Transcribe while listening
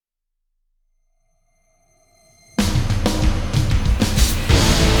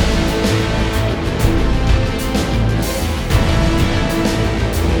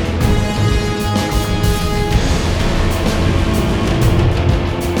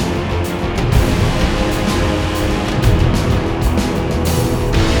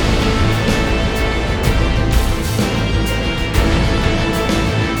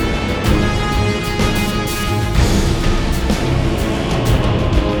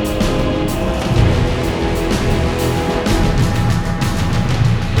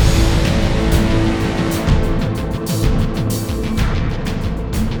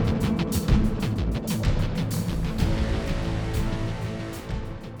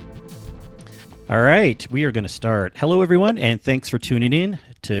All right, we are going to start. Hello, everyone, and thanks for tuning in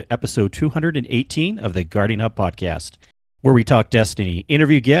to episode 218 of the Guardian Up podcast, where we talk Destiny,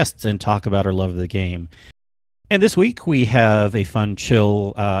 interview guests, and talk about our love of the game. And this week we have a fun,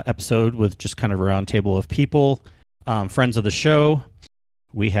 chill episode with just kind of a round table of people, friends of the show.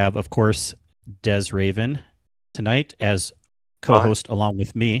 We have, of course, Des Raven tonight as co-host along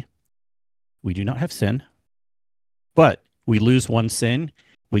with me. We do not have Sin, but we lose one Sin.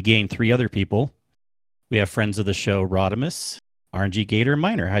 We gain three other people. We have friends of the show, Rodimus, RNG Gator, and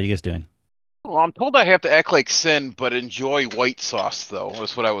Miner. How you guys doing? Well, I'm told I have to act like Sin, but enjoy white sauce, though.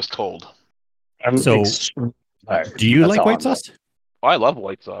 That's what I was told. So, do you like white sauce? Oh, I love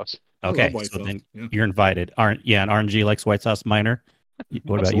white sauce. Okay, white so sauce. then Yeah. you're invited. And RNG likes white sauce. Miner,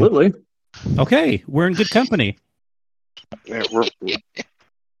 what about Absolutely. you? Okay, we're in good company. Yeah, we're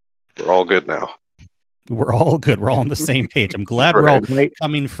all good now. We're all good. We're all on the same page. I'm glad we're all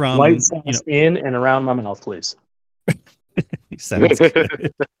coming from White sauce in and around my mouth, please. Sounds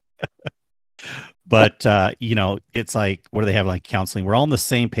good. But it's like, what do they have, like counseling? We're all on the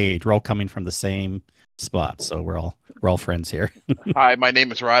same page. We're all coming from the same spot, so we're all friends here. Hi, my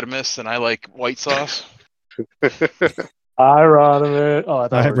name is Rodimus, and I like white sauce. Hi, Rodimus. Oh, I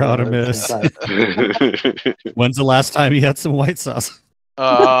thought Hi, we were doing it at the same time. When's the last time you had some white sauce?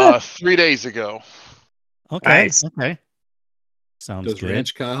 3 days ago. Okay. Nice. Okay. Sounds Does good.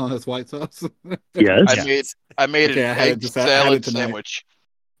 Ranch Kyle has white sauce? Yes. I made Okay, I an had it egg just- I had salad it tonight. sandwich.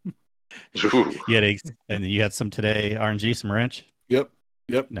 Ooh. You had eggs, and you had some today, RNG, some ranch. Yep.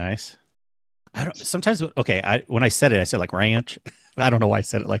 Nice. I don't. Sometimes, okay. When I said it, I said like ranch. I don't know why I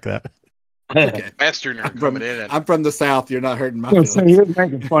said it like that. Okay. Master nerd I'm from, coming in. And I'm from the South. You're not hurting my So feelings. you're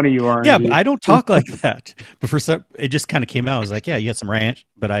making fun of you, aren't Yeah, you? but I don't talk like that. But for some, it just kind of came out. I was like, yeah, you had some ranch,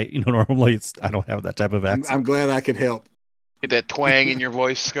 but normally I don't have that type of accent. I'm glad I could help. get that twang in your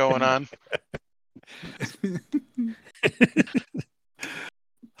voice going on.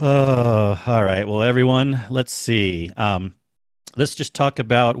 Oh, all right. Well, everyone, let's see. Let's just talk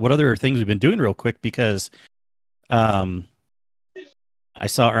about what other things we've been doing real quick because I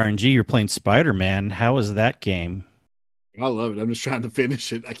saw RNG, you're playing Spider-Man. How was that game? I love it. I'm just trying to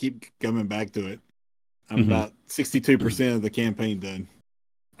finish it. I keep coming back to it. I'm Mhm. about 62% of the campaign done.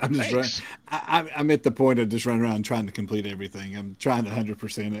 I'm just Thanks. I'm at the point of just running around trying to complete everything. I'm trying to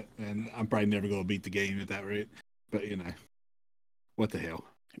 100% it, and I'm probably never going to beat the game at that rate. But what the hell?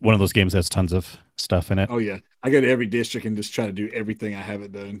 One of those games that has tons of stuff in it. Oh yeah, I go to every district and just try to do everything I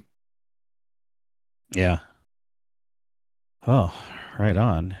haven't done. Yeah. Oh, right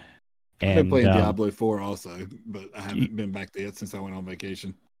on. I've been And playing Diablo 4 also, but I haven't been back there since I went on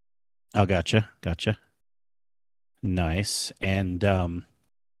vacation. oh, gotcha. Nice. And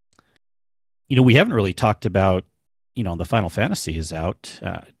we haven't really talked about, the Final Fantasy is out.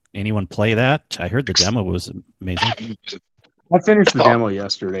 Anyone play that? I heard the demo was amazing. I finished the demo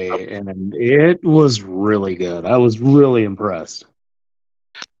yesterday, and it was really good. I was really impressed.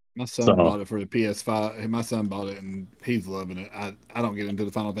 My son So- bought it for the PS5. And my son bought it, and he's loving it. I don't get into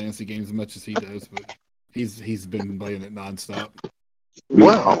the Final Fantasy games as much as he does, but he's been playing it nonstop.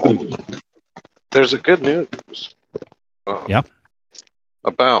 Well, there's a good news. Yeah.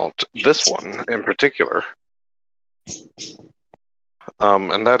 About this one in particular.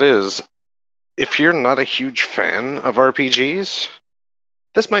 And that is, if you're not a huge fan of RPGs,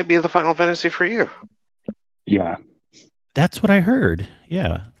 this might be the Final Fantasy for you. Yeah. That's what I heard.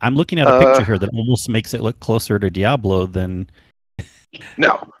 Yeah. I'm looking at a picture here that almost makes it look closer to Diablo than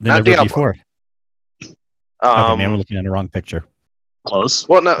No, not ever Diablo. before. Okay, man, we're looking at the wrong picture. Close.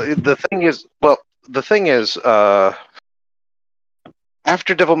 Well, no, the thing is,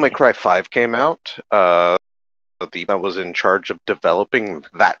 after Devil May Cry 5 came out, the that was in charge of developing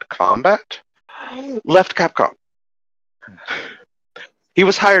that combat left Capcom. He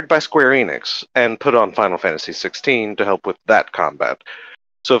was hired by Square Enix and put on Final Fantasy 16 to help with that combat.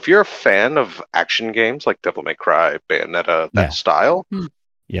 So if you're a fan of action games like Devil May Cry, Bayonetta, that Yeah. style,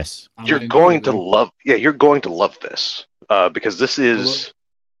 Yes. I you're might going enjoy to it. love. Yeah, you're going to love this because this is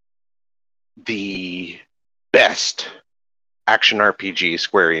the best action RPG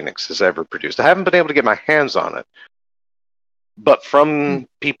Square Enix has ever produced. I haven't been able to get my hands on it, but from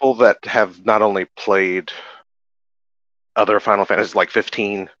people that have not only played other Final Fantasy, like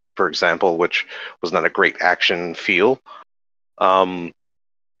 15, for example, which was not a great action feel, and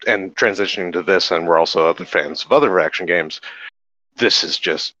transitioning to this, and we're also other fans of other action games, this is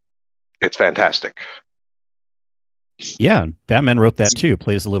just, it's fantastic. Yeah. Batman wrote that too.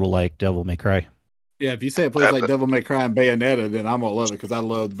 Plays a little like Devil May Cry. Yeah, if you say it plays like Devil May Cry and Bayonetta, then I'm gonna love it because I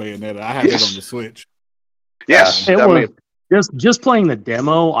love Bayonetta. I have it on the Switch. Yes, It I was mean, just playing the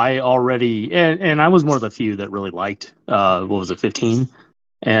demo, I already and I was one of the few that really liked what was it, 15?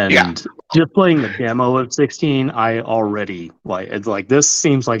 And Yeah. just playing the demo of 16, I already like it's like this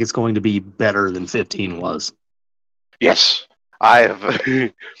seems like it's going to be better than 15 was. Yes, I have.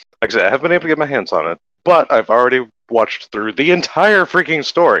 Like I said, I haven't been able to get my hands on it, but I've already watched through the entire freaking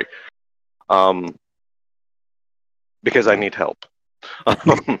story. Because I need help.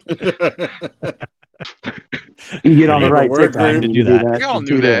 You get on the Remember, right we're TikTok agreed to and do you do that. that. We all in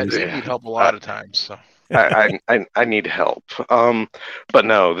knew 2 that. days. You need help a lot of times. So I need help. But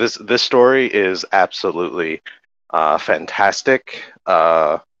no, this story is absolutely fantastic.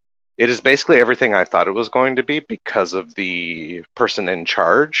 It is basically everything I thought it was going to be because of the person in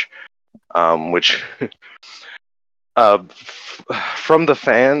charge, which from the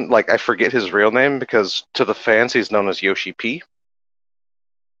fan, like I forget his real name because to the fans he's known as Yoshi P.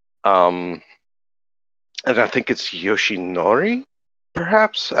 And I think it's Yoshinori,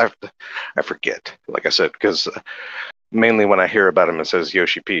 perhaps. I forget. Like I said, because mainly when I hear about him, it says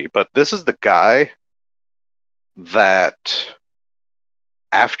Yoshi P. But this is the guy that,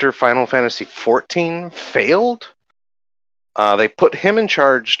 after Final Fantasy XIV failed, they put him in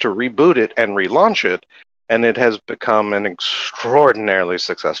charge to reboot it and relaunch it, and it has become an extraordinarily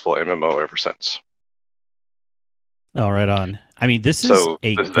successful MMO ever since. All right, on. I mean, this is So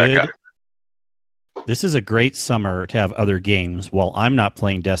a this is that guy. good. This is a great summer to have other games. While I'm not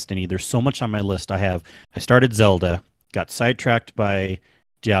playing Destiny, there's so much on my list. I started Zelda, got sidetracked by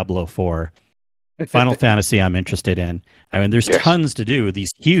Diablo 4, Final Fantasy I'm interested in. I mean, there's Yes. tons to do.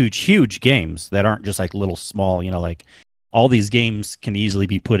 These huge games that aren't just like little small, like all these games can easily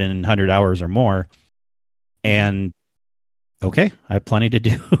be put in 100 hours or more. And okay, I have plenty to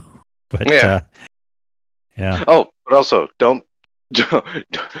do. But Yeah. yeah. Oh, but also don't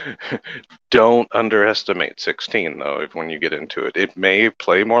underestimate 16 though. If when you get into it, it may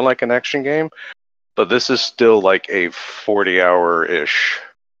play more like an action game, but this is still like a 40-hour-ish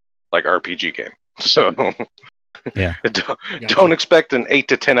like RPG game. So Yeah. don't expect an 8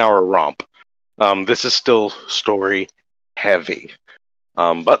 to 10 hour romp. This is still story heavy.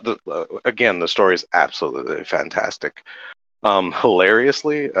 But again, the story is absolutely fantastic.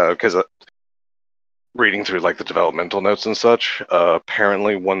 Hilariously, because reading through like the developmental notes and such,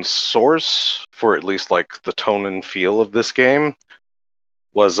 apparently one source for at least like the tone and feel of this game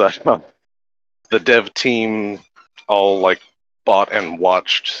was the dev team all like bought and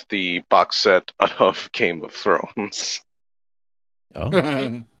watched the box set of Game of Thrones.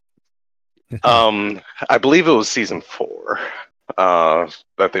 Oh. I believe it was season 4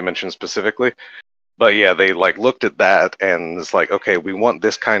 that they mentioned specifically. But yeah, they like looked at that and it's like, okay, we want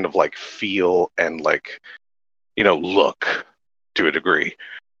this kind of like feel and like, look to a degree.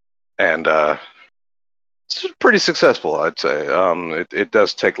 And it's pretty successful, I'd say. It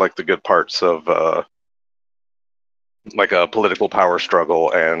does take like the good parts of like a political power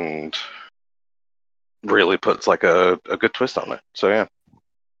struggle and really puts like a good twist on it. So yeah.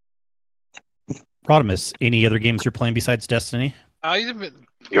 Rodimus, any other games you're playing besides Destiny? I've been kind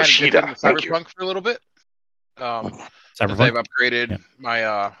Yoshida, of thank you. Cyberpunk for a little bit. Since I've Cyberpunk? upgraded Yeah.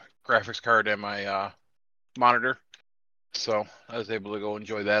 my graphics card and my monitor, so I was able to go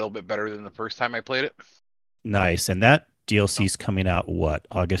enjoy that a little bit better than the first time I played it. Nice. And that DLC's coming out, what,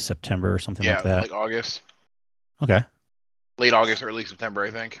 August, September, or something Yeah, like that? like August, Okay. late August, early September,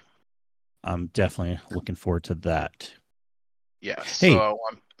 I think. I'm definitely looking forward to that. Yeah, Hey. so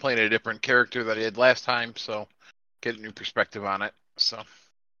I'm playing a different character that I did last time, so get a new perspective on it. So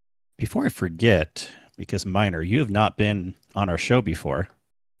Before I forget, because Minor, you have not been on our show before,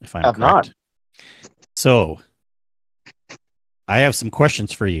 if I'm Have correct. not. So I have some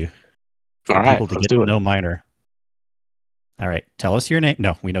questions for you for All right, people to let's get do to it. know Minor. All right, tell us your name.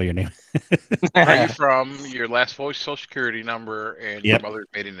 No, we know your name. where are you from, your last voice, social security number, and Yep. your mother's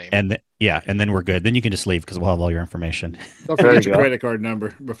maiden name. And and then we're good. Then you can just leave because we'll have all your information. Don't There forget you your go. credit card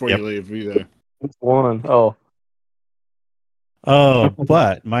number before Yep. you leave either. One. Oh, Oh,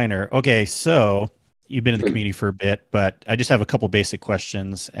 but Minor. Okay, so you've been in the community for a bit, but I just have a couple basic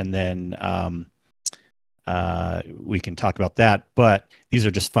questions, and then we can talk about that. But these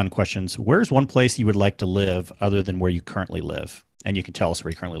are just fun questions. Where's one place you would like to live other than where you currently live? And you can tell us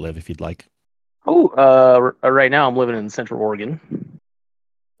where you currently live if you'd like. right now I'm living in Central Oregon.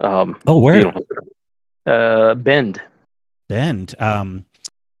 Oh, where? Bend. Bend.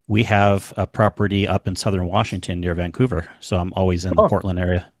 We have a property up in southern Washington near Vancouver, so I'm always in the Oh. Portland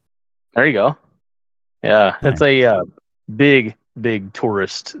area. There you go. Yeah, Nice. it's a big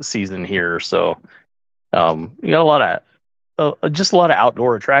tourist season here. So, you got a lot of just a lot of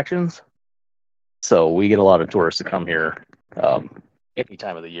outdoor attractions. So we get a lot of tourists to come here any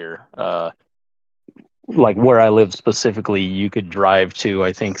time of the year. Like where I live specifically, you could drive to,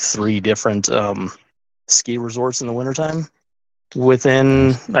 I think, 3 different ski resorts in the wintertime. I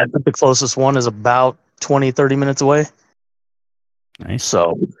think the closest one is about 20, 30 minutes away. Nice.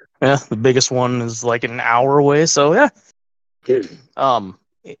 So, yeah, the biggest one is like an hour away. So, yeah.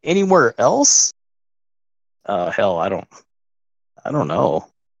 Anywhere else? Hell, I don't know.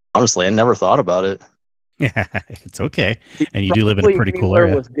 Honestly, I never thought about it. Yeah, it's okay. And you do live in a Probably pretty cool anywhere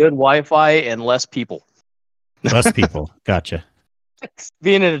area. with good Wi-Fi and less people. Less people. Gotcha.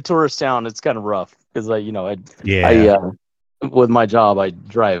 Being in a tourist town, it's kind of rough because Yeah. with my job, I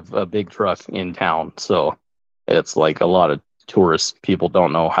drive a big truck in town, so it's like a lot of tourist people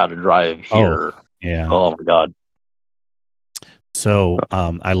don't know how to drive here. Yeah. Oh my god. So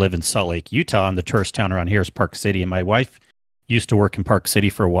I live in Salt Lake, Utah, and the tourist town around here is Park City. And my wife used to work in Park City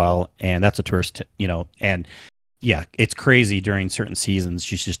for a while, and that's a tourist, and yeah, it's crazy during certain seasons.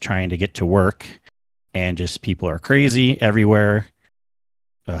 She's just trying to get to work, and just people are crazy everywhere.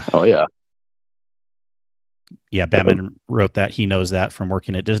 Oh yeah. Yeah, Batman wrote that. He knows that from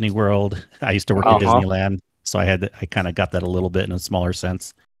working at Disney World. I used to work at Disneyland, so I kind of got that a little bit in a smaller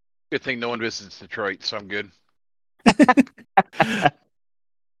sense. Good thing no one visits Detroit, so I'm good.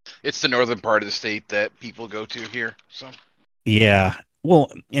 It's the northern part of the state that people go to here. So Yeah.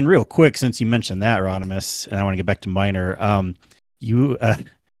 Well, and real quick, since you mentioned that, Rodimus, and I want to get back to Miner, you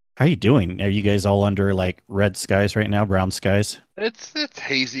how are you doing? Are you guys all under like red skies right now, brown skies? it's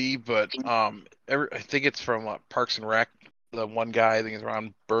hazy, but I think it's from Parks and Rec. The one guy, I think is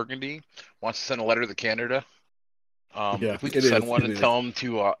around Burgundy, wants to send a letter to Canada. Yeah, if we could it send is, one it and is. tell them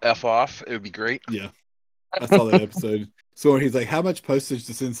to F off, it would be great. Yeah, I saw that episode. So when he's like, "How much postage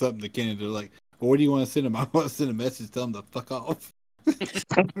to send something to Canada?" Like, well, what do you want to send them? I want to send a message, tell them to fuck off.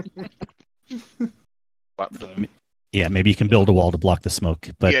 Yeah, maybe you can build a wall to block the smoke.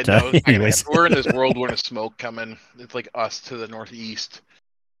 But yeah, no, anyways, we're in this whirlwind of smoke coming. It's like us to the northeast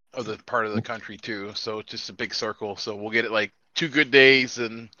of the part of the country too. So it's just a big circle. So we'll get it like 2 good days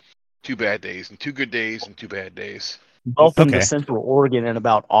and 2 bad days, and 2 good days and 2 bad days. Welcome Okay. to Central Oregon in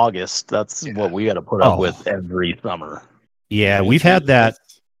about August. That's what we got to put up with every summer. Yeah, we've had that.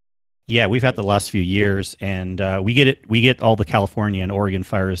 Yeah, we've had the last few years, and we get it. We get all the California and Oregon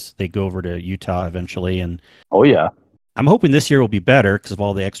fires. They go over to Utah eventually, and Oh yeah. I'm hoping this year will be better because of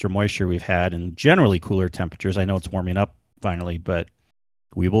all the extra moisture we've had and generally cooler temperatures. I know it's warming up finally, but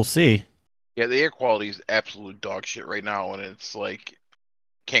we will see. Yeah, the air quality is absolute dog shit right now, and it's like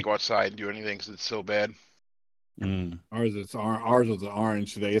can't go outside and do anything because it's so bad. Mm. Ours was an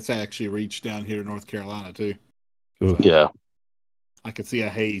orange today. It's actually reached down here to North Carolina too. Ooh. Yeah. I could see a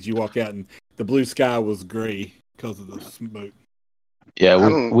haze. You walk out and the blue sky was gray because of the smoke.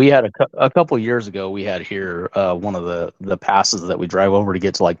 Yeah, we had a couple years ago. We had here one of the passes that we drive over to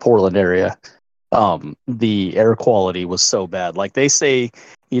get to like Portland area. The air quality was so bad. Like they say,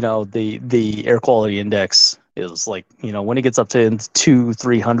 the air quality index is like, when it gets up to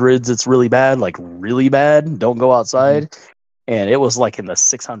 200-300s, it's really bad. Like really bad. Don't go outside. And it was like in the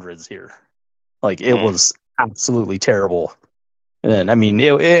 600s here. Like it was absolutely terrible. And I mean,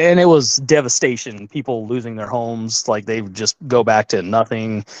 it was devastation. People losing their homes, like they would just go back to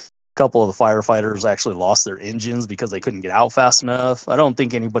nothing. A couple of the firefighters actually lost their engines because they couldn't get out fast enough. I don't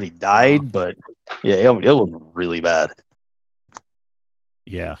think anybody died, but yeah, it was really bad.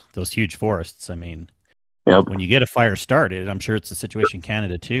 Yeah, those huge forests. I mean, Yep. when you get a fire started, I'm sure it's the situation in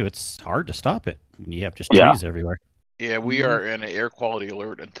Canada too. It's hard to stop it. You have just Yeah. trees everywhere. Yeah, we are in an air quality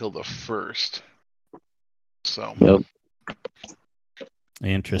alert until the 1st. So Yep.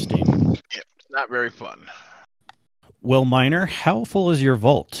 Interesting. it's not very fun. Well, Miner, how full is your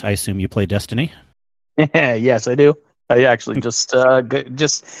vault? I assume you play Destiny. Yes, I do. I actually just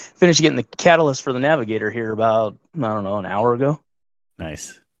finished getting the catalyst for the Navigator here about, I don't know, an hour ago.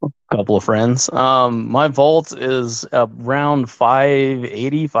 Nice. Couple of friends. My vault is around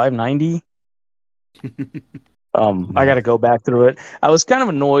 580, 590. I got to go back through it. I was kind of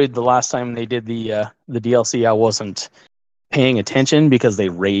annoyed the last time they did the DLC. I wasn't paying attention because they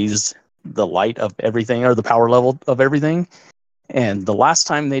raised the light of everything or the power level of everything. And the last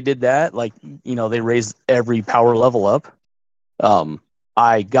time they did that, they raised every power level up.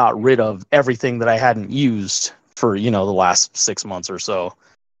 I got rid of everything that I hadn't used for, the last 6 months or so.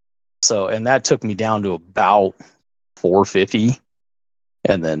 And that took me down to about 450.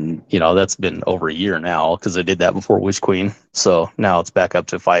 And then, that's been over a year now because I did that before Witch Queen. So now it's back up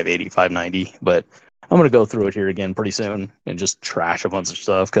to 580, 590. But I'm going to go through it here again pretty soon and just trash a bunch of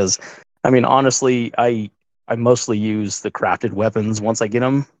stuff. Because, I mean, honestly, I mostly use the crafted weapons once I get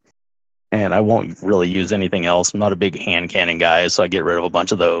them. and I won't really use anything else. I'm not a big hand cannon guy, so I get rid of a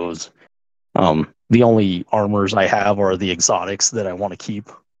bunch of those. The only armors I have are the exotics that I want to keep,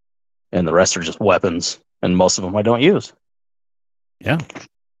 and the rest are just weapons, and most of them I don't use. Yeah.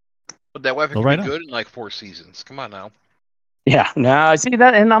 But that weapon can be good in like 4 seasons. Come on now. Yeah, no, I see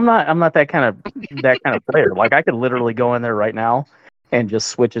that, and I'm not that kind of player. Like I could literally go in there right now and just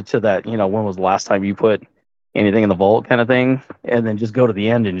switch it to that. When was the last time you put anything in the vault kind of thing, and then just go to the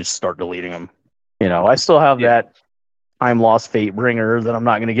end and just start deleting them. I still have that time lost fate bringer that I'm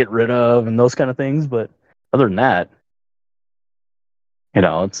not going to get rid of, and those kind of things. But other than that,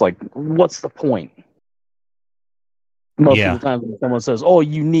 it's like, what's the point? Most of the time when someone says, "Oh,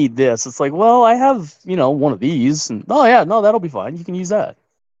 you need this," it's like, well, I have, one of these, and oh yeah, no, that'll be fine. You can use that.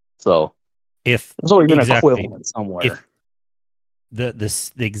 So if there's always been an equivalent somewhere.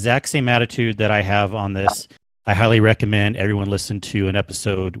 The exact same attitude that I have on this, I highly recommend everyone listen to an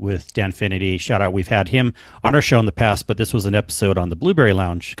episode with Danfinity. Shout out, we've had him on our show in the past, but this was an episode on the Blueberry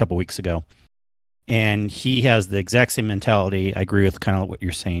Lounge a couple weeks ago. And he has the exact same mentality. I agree with kind of what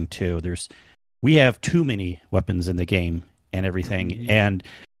you're saying too. We have too many weapons in the game and everything. Mm-hmm. And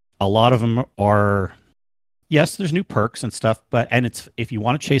a lot of them are, yes, there's new perks and stuff, and if you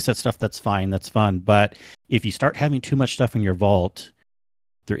want to chase that stuff, that's fine. That's fun. But if you start having too much stuff in your vault,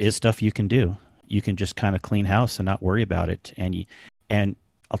 there is stuff you can do. You can just kind of clean house and not worry about it. And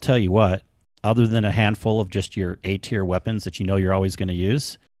I'll tell you what, other than a handful of just your A-tier weapons that you're always going to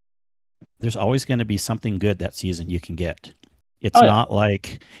use, there's always going to be something good that season you can get. It's not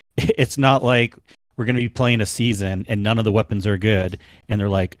like we're going to be playing a season and none of the weapons are good, and they're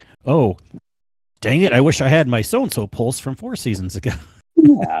like, oh, dang it, I wish I had my so-and-so pulse from 4 seasons ago.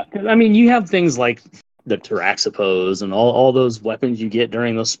 Yeah, because you have things like the Taraxipos and all those weapons you get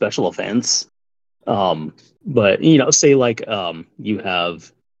during those special events. But say like you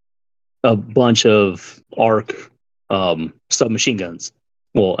have a bunch of arc submachine guns.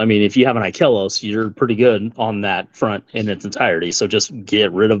 Well, if you have an Ikelos, you're pretty good on that front in its entirety. So just get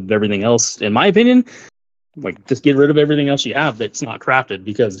rid of everything else. In my opinion, just get rid of everything else you have that's not crafted,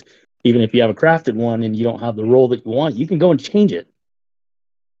 because even if you have a crafted one and you don't have the roll that you want, you can go and change it.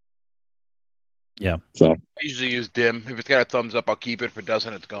 Yeah. So I usually use dim. If it's got a thumbs up, I'll keep it. If it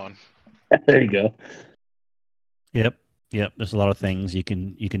doesn't, it's gone. There you go. Yep. There's a lot of things you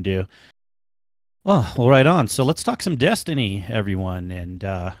can do. Oh, well, right on. So let's talk some Destiny, everyone. And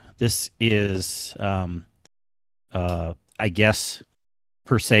this is, I guess,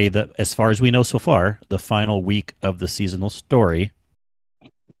 per se, as far as we know so far, the final week of the seasonal story.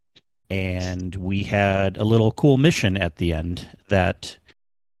 And we had a little cool mission at the end that,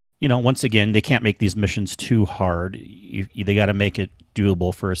 once again, they can't make these missions too hard. They got to make it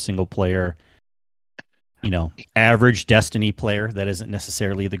doable for a single player, average Destiny player that isn't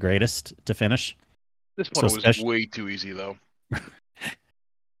necessarily the greatest to finish. This one was way too easy, though.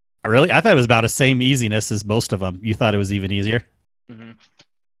 Really? I thought it was about the same easiness as most of them. You thought it was even easier?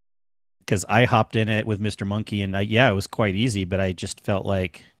 Because I hopped in it with Mr. Monkey, and it was quite easy, but I just felt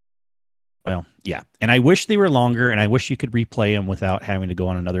like, well, yeah. And I wish they were longer, and I wish you could replay them without having to go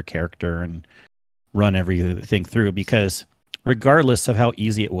on another character and run everything through, because regardless of how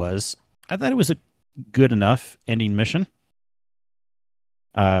easy it was, I thought it was a good enough ending mission.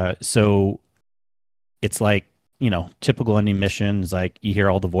 So it's like, typical ending missions, like you hear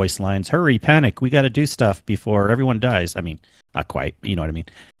all the voice lines, hurry, panic, we got to do stuff before everyone dies. Not quite, but you know what I mean.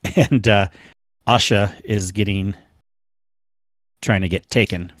 And Asha is trying to get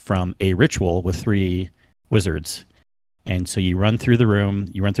taken from a ritual with 3 wizards. And so you run through the room,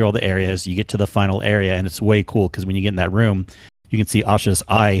 you run through all the areas, you get to the final area, and it's way cool because when you get in that room, you can see Asha's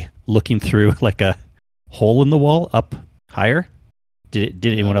eye looking through like a hole in the wall up higher. Did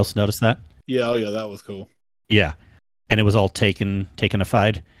anyone else notice that? Yeah, that was cool. Yeah, and it was all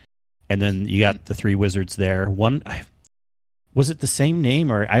takenified. And then you got the 3 wizards there. One, was it the same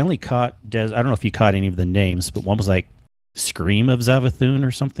name, or I only caught Des? I don't know if you caught any of the names, but one was like Scream of Zavathun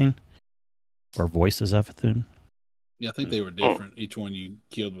or something, or Voice of Zavathun. Yeah, I think they were different. Each one you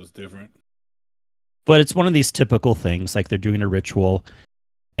killed was different. But it's one of these typical things, like they're doing a ritual,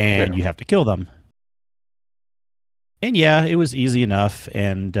 and you have to kill them. And yeah, it was easy enough,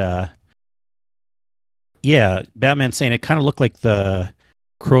 and Batman saying it kind of looked like the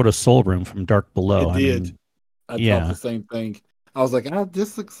Crota Soul Room from Dark Below. It did. I thought the same thing. I was like,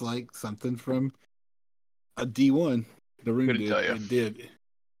 this looks like something from a D1. The room did. It did.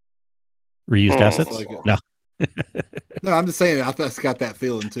 Reused assets? No. No, I'm just saying, I thought it's got that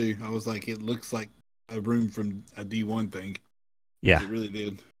feeling too. I was like, it looks like a room from a D1 thing. Yeah. It really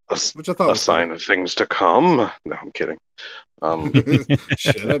did. Which I thought was a sign of things to come. No, I'm kidding.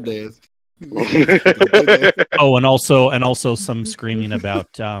 Shut up, Daz. Oh, and also some screaming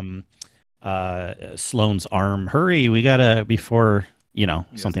about Sloane's arm. Hurry, we gotta before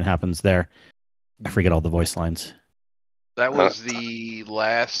something happens there. I forget all the voice lines. That was the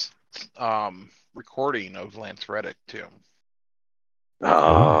last recording of Lance Reddick too.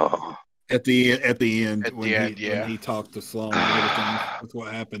 Oh. At the end, When he talked to Sloan and everything, that's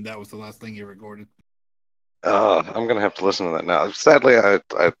what happened. That was the last thing he recorded. I'm gonna have to listen to that now. Sadly, I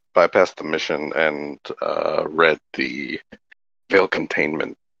bypassed the mission and read the Veil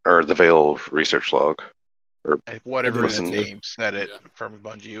containment or the Veil research log, or whatever his name said it from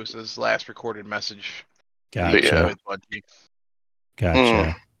Bungie. It was his last recorded message. Gotcha. With Bungie.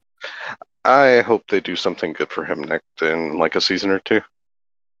 Gotcha. I hope they do something good for him next in like a season or two.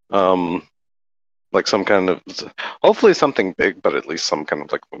 Like some kind of, hopefully something big, but at least some kind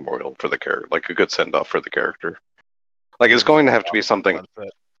of like memorial for the character, like a good send off for the character. Like it's going to have to be something.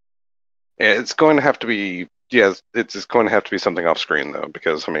 It's going to have to be, it's going to have to be something off screen though,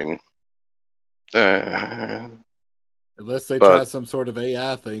 because I mean, unless they try some sort of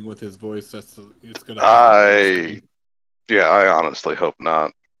AI thing with his voice, it's going to. I honestly hope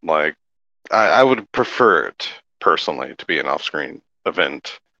not. Like, I would prefer it personally to be an off screen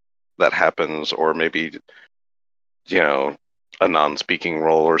event that happens, or maybe a non-speaking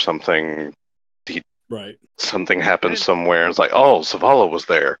role or something. Right. Something happens somewhere. It's like, oh, Zavala was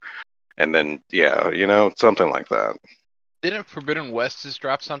there, and then something like that. Didn't Forbidden West just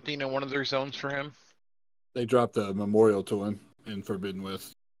drop something in one of their zones for him? They dropped a memorial to him in Forbidden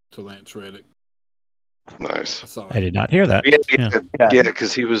West to Lance Reddick. Nice. I did not hear that. Yeah,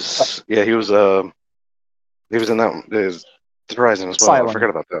 because he was in that the Horizon as well. Silent. I forgot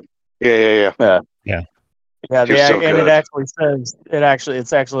about that. Yeah. And it actually says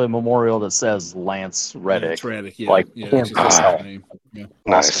it's actually a memorial that says Lance Reddick.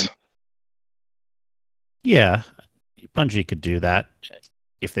 Nice. Yeah, Bungie could do that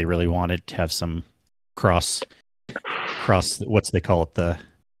if they really wanted to have some cross. What's they call it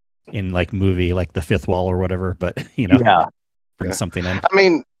in like movie like the fifth wall or whatever, but bring something in. I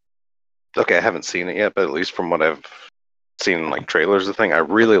mean, okay, I haven't seen it yet, but at least from what I've seen in like trailers, I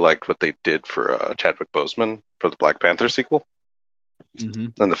really liked what they did for Chadwick Boseman for the Black Panther sequel,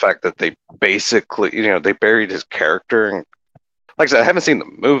 and the fact that they basically, they buried his character. And like I said, I haven't seen the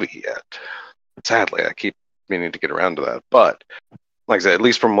movie yet. Sadly, I keep meaning to get around to that, but like I said, at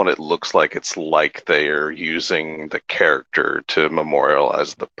least from what it looks like, it's like they are using the character to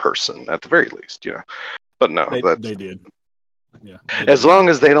memorialize the person at the very least, But no, they did. Yeah. As long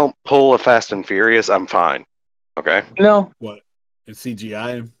as they don't pull a Fast and Furious, I'm fine. Okay. No. What? It's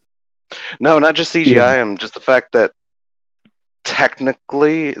CGI? No, not just CGI. Just the fact that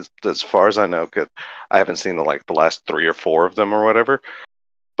technically, as far as I know, I haven't seen the last 3 or 4 of them or whatever.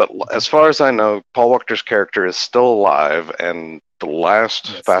 But as far as I know, Paul Walker's character is still alive, and the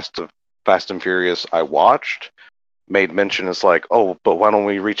last Fast and Furious I watched made mention. It's like, oh, but why don't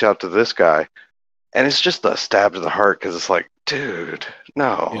we reach out to this guy? And it's just a stab to the heart because it's like, dude,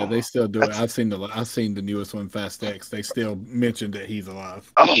 no. Yeah, they still do it. I've seen the newest one, Fast X. They still mentioned that he's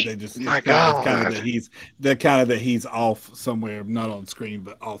alive. Oh they just, my God! Kind of that he's off somewhere, not on screen,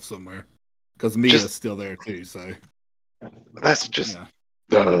 but off somewhere. Because Mia's still there too. So that's just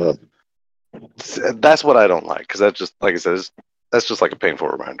that's what I don't like, because that's just, like I said, that's just like a painful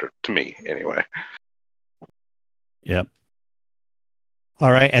reminder to me, anyway. Yep.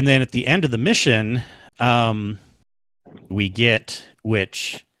 All right, and then at the end of the mission, we get,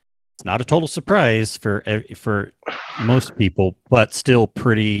 which is not a total surprise for most people, but still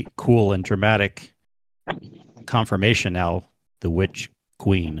pretty cool and dramatic confirmation. Now, the Witch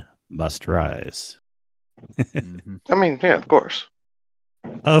Queen must rise. I mean, yeah, of course.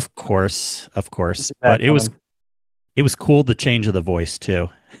 Of course. But it was cool, the change of the voice too.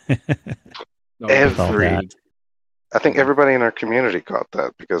 I think everybody in our community caught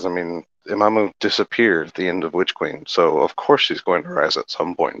that, because I mean, Imamu disappeared at the end of Witch Queen, so of course she's going to rise at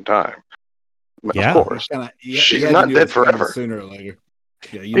some point in time. Yeah, of course. She's not dead forever. Sooner or later.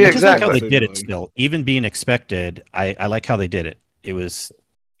 Yeah, exactly. Like how they did it still, even being expected. I like how they did it. It was,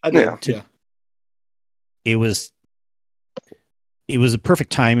 It was a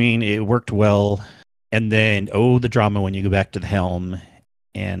perfect timing. It worked well. And then, the drama when you go back to the helm,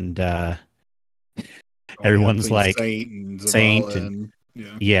 and everyone's like Saint and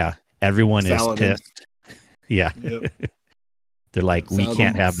everyone Saladin is pissed. Yeah, yep. They're like, we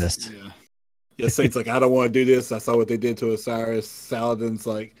can't have this. Yeah, Saint's like, I don't want to do this. I saw what they did to Osiris. Saladin's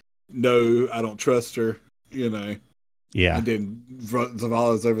like, no, I don't trust her. Yeah. And then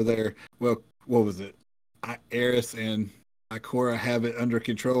Zavala's over there. Well, what was it? Eris and Ikora have it under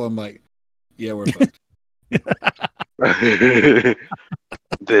control. I'm like, Yeah, we're fucked.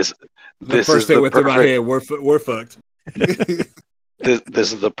 This The first thing went through my head, we're fucked.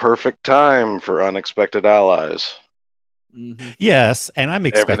 This is the perfect time for unexpected allies. Mm-hmm. Yes, and I'm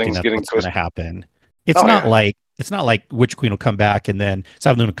expecting that's what's going to happen. It's not like Witch Queen will come back and then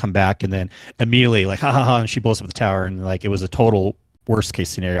Savathun will come back and then immediately like ha ha ha, and she blows up the tower and like it was a total worst case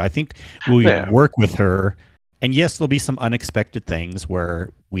scenario. I think we work with her, and yes, there'll be some unexpected things where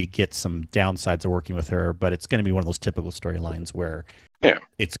we get some downsides of working with her, but it's going to be one of those typical storylines where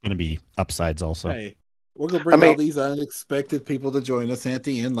it's going to be upsides also. Hey, we're going to bring all these unexpected people to join us at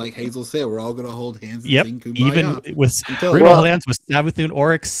the end. Like Hazel said, we're all going to hold hands and sing Kumbaya. Even with hold hands with Savathun,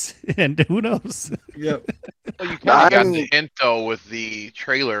 Oryx, and who knows? Yep. Well, you kind of got the hint, though, with the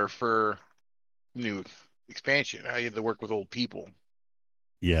trailer for new expansion. How you had to work with old people.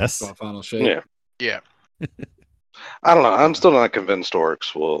 Yes. Final shape. Yeah. I don't know. I'm still not convinced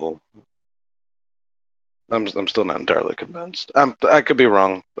Oryx will. I'm still not entirely convinced. I could be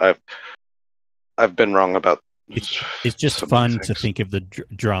wrong. I've been wrong about. It's just fun to think of the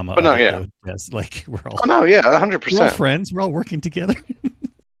drama. But as like we're all. 100%. We're all friends. We're all working together.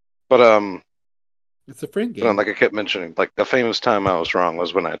 But it's a friend game. Like I kept mentioning, like the famous time I was wrong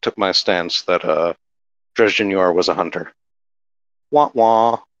was when I took my stance that Dresden Yor was a hunter. Wah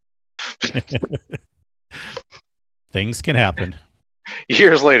wah. Things can happen.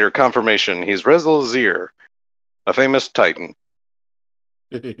 Years later, confirmation: he's Rezyl Azzir, a famous Titan.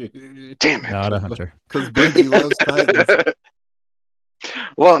 Damn it! Not a hunter. Because Bungie loves Titans.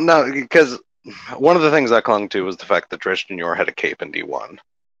 Well, no, because one of the things I clung to was the fact that Dresden Yor had a cape in D1.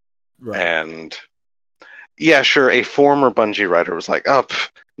 Right. And yeah, sure, a former Bungie writer was like, "Oh,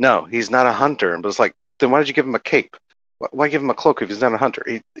 no, he's not a hunter." But it's like, then why did you give him a cape? Why give him a cloak if he's not a hunter?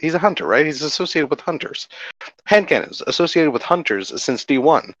 He's a hunter, right? He's associated with hunters. Hand cannons associated with hunters since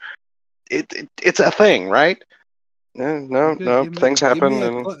D1. It's a thing, right? No, things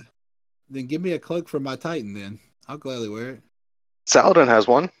happen. Then give me a cloak for my Titan. Then I'll gladly wear it. Saladin has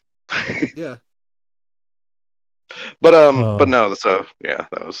one. Yeah. But no. So yeah,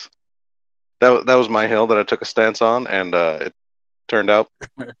 that was my hill that I took a stance on, and it turned out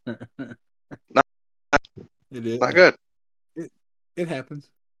not good. It happens.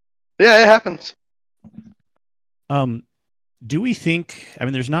 Yeah, it happens. Do we think, I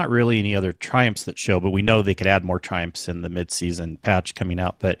mean, there's not really any other triumphs that show, but we know they could add more triumphs in the mid-season patch coming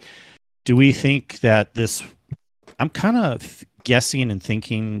out. But do we think that this, I'm kind of guessing and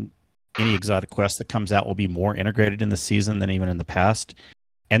thinking any exotic quest that comes out will be more integrated in the season than even in the past?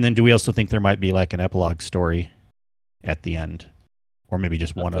 And then do we also think there might be like an epilogue story at the end? Or maybe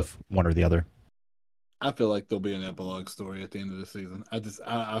just one or the other? I feel like there'll be an epilogue story at the end of the season. I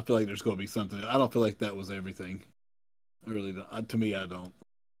feel like there's going to be something. I don't feel like that was everything. I really don't. To me, I don't.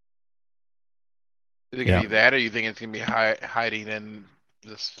 Is it going to be that, or you think it's going to be hiding in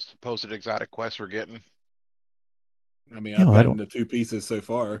this supposed exotic quest we're getting? I mean, I've gotten the two pieces so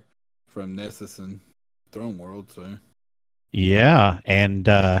far from Nessus and Throne World. So yeah, and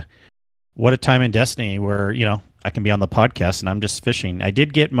what a time in Destiny where I can be on the podcast and I'm just fishing. I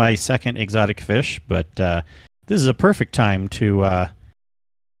did get my second exotic fish, but this is a perfect time to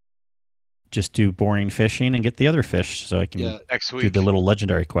just do boring fishing and get the other fish so I can next week do the little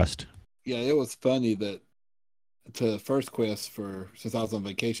legendary quest. Yeah, it was funny that to the first quest since I was on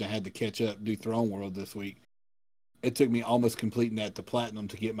vacation, I had to catch up, do Throne World this week. It took me almost completing that to platinum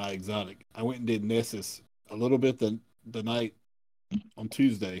to get my exotic. I went and did Nessus a little bit the night on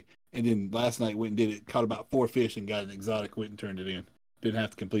Tuesday, and then last night went and did it, caught about 4 fish and got an exotic, went and turned it in. Didn't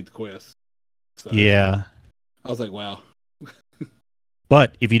have to complete the quest. So, yeah. I was like, wow.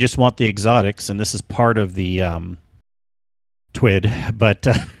 But if you just want the exotics, and this is part of the TWID, but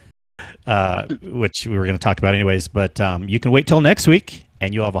which we were going to talk about anyways, but you can wait till next week,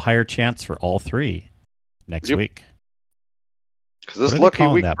 and you'll have a higher chance for all 3 next week. Because this lucky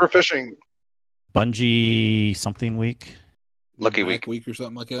week for fishing. Bungie something week? Lucky week or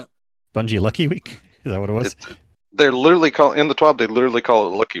something like that. Bungie Lucky Week? Is that what it was? They're literally in the TWAB, they literally call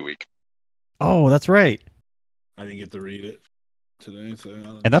it Lucky Week. Oh, that's right. I didn't get to read it today.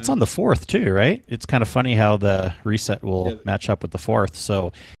 And that's on the 4th too, right? It's kind of funny how the reset will match up with the 4th.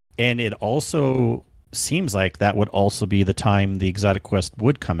 So, and it also seems like that would also be the time the exotic quest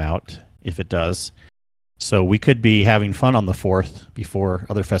would come out, if it does. So we could be having fun on the 4th before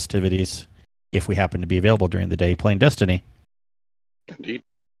other festivities if we happen to be available during the day playing Destiny. Indeed.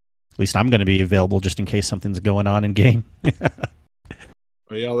 At least I'm going to be available just in case something's going on in game.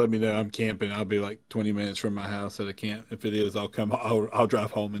 Well, y'all let me know. I'm camping. I'll be like 20 minutes from my house at a camp. If it is, I'll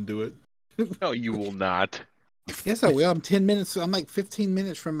drive home and do it. No, you will not. Yes, I will. I'm 10 minutes. I'm like 15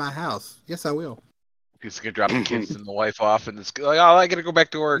 minutes from my house. Yes, I will. He's gonna drop the kids and the wife off, and it's like, oh, I gotta go back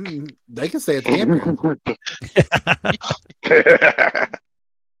to work. They can stay at the campground.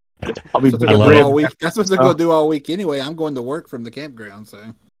 I'll be That's what they're gonna do all week. That's what they're gonna do all week anyway. I'm going to work from the campground,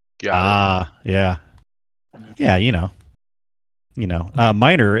 so. Yeah. Yeah.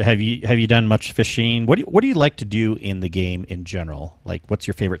 Miner, have you done much fishing? What do you like to do in the game in general? Like, what's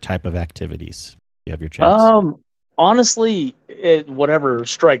your favorite type of activities? You have your chance. Honestly, whatever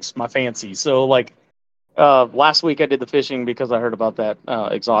strikes my fancy. So, like, last week I did the fishing because I heard about that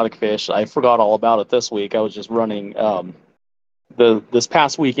exotic fish. I forgot all about it this week. I was just running this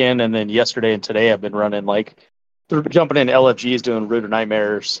past weekend, and then yesterday and today I've been running jumping in LFGs, doing Root of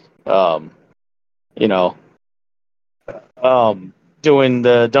Nightmares. Doing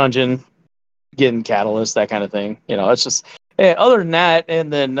the dungeon, getting Catalyst, that kind of thing. It's just other than that.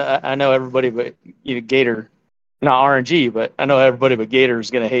 And then I know everybody, but Gator. Not RNG, but I know everybody but Gator is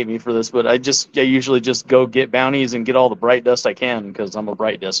going to hate me for this, but I usually just go get bounties and get all the bright dust I can because I'm a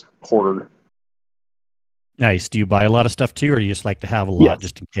bright dust hoarder. Nice. Do you buy a lot of stuff too, or you just like to have a lot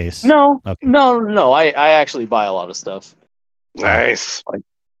just in case? No. I actually buy a lot of stuff. Nice. Like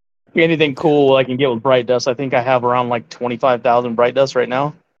anything cool I can get with bright dust. I think I have around 25,000 bright dust right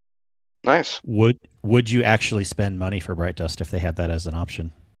now. Nice. Would you actually spend money for bright dust if they had that as an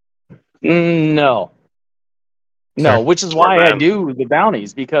option? No. No, which is why I do the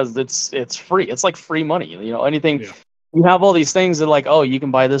bounties, because it's free. It's like free money. Anything. Yeah. You have all these things that you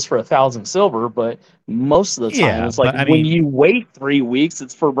can buy this for 1,000 silver, but most of the time it's when you wait 3 weeks,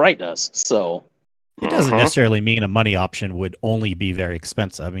 it's for bright dust. So it doesn't necessarily mean a money option would only be very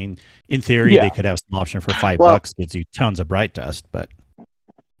expensive. I mean, in theory, they could have some option for $5, gives you tons of bright dust, but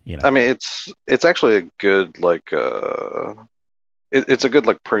I mean, it's actually a good it's a good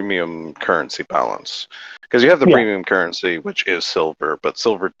premium currency balance, because you have the premium currency, which is silver, but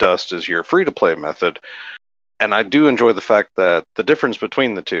silver dust is your free to play method. And I do enjoy the fact that the difference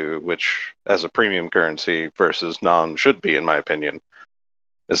between the two, which as a premium currency versus non should be, in my opinion,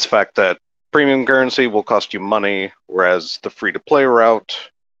 is the fact that premium currency will cost you money, whereas the free to play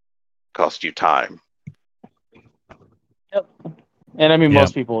route costs you time. Yep. And I mean, a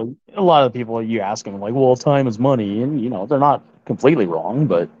lot of the people, you ask them well, time is money, and they're not completely wrong,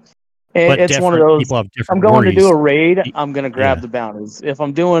 but it's one of those. I'm going to do a raid. I'm going to grab the bounties. If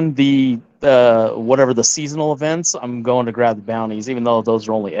I'm doing the whatever the seasonal events, I'm going to grab the bounties, even though those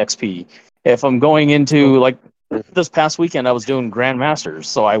are only XP. If I'm going into this past weekend, I was doing Grandmasters,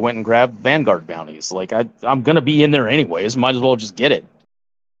 so I went and grabbed Vanguard bounties. I'm going to be in there anyways. Might as well just get it.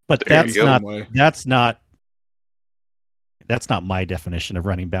 But that's not my definition of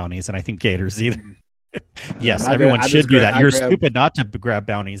running bounties, and I think Gators either. Yes, everyone should do that. You're stupid not to grab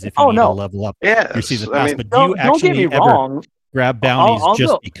bounties if you need to level up your season pass. But do you actually ever grab bounties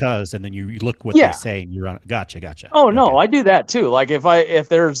just because, and then you look what they say and you're on? Gotcha. Oh no, I do that too. If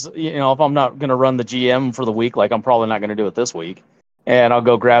there's if I'm not going to run the GM for the week, I'm probably not going to do it this week, and I'll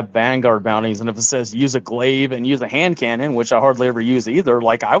go grab Vanguard bounties. And if it says use a glaive and use a hand cannon, which I hardly ever use either,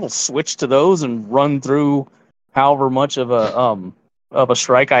 I will switch to those and run through however much of a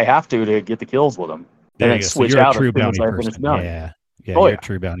strike I have to get the kills with them. And then switch out as soon as I finish done. You're a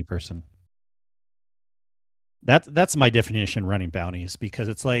true bounty person. That's my definition running bounties, because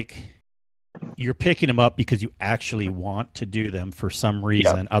it's you're picking them up because you actually want to do them for some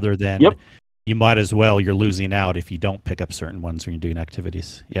reason other than you might as well. You're losing out if you don't pick up certain ones when you're doing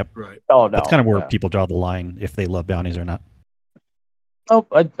activities. Yep. Right. Oh no. That's kind of where people draw the line if they love bounties or not. Oh,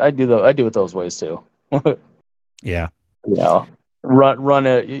 I do it those ways too. Yeah.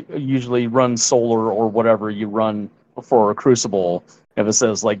 Usually run solar or whatever you run for a Crucible. If it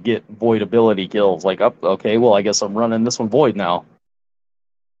says get void ability kills, okay, well I guess I'm running this one void now.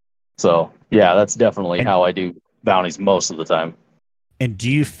 So that's definitely how I do bounties most of the time. And do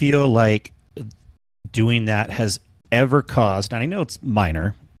you feel like doing that has ever caused, and I know it's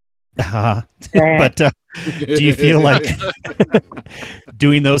minor, but do you feel like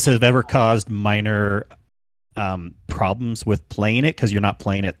doing those have ever caused minor problems with playing it because you're not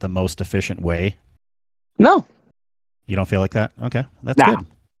playing it the most efficient way? No. You don't feel like that? Okay, that's good.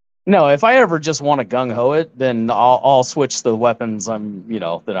 No, if I ever just want to gung ho it, then I'll switch the weapons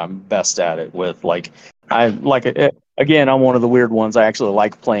that I'm best at it with. Again, I'm one of the weird ones. I actually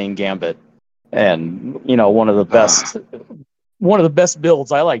like playing Gambit, and one of the best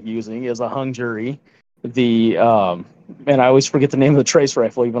builds I like using is a hung jury. And I always forget the name of the trace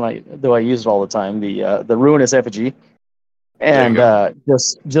rifle, even though I use it all the time. The Ruinous Effigy, and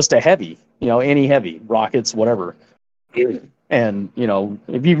just a heavy, any heavy rockets, whatever. And, you know,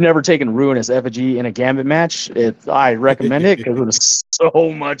 if you've never taken Ruinous Effigy in a Gambit match, I recommend it because it was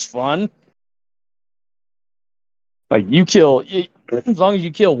so much fun. Like, as long as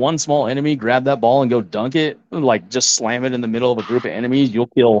you kill one small enemy, grab that ball and go dunk it, like just slam it in the middle of a group of enemies, you'll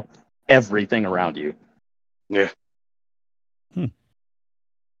kill everything around you. Yeah.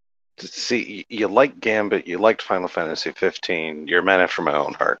 See, you like Gambit, you liked Final Fantasy 15. You're a man after my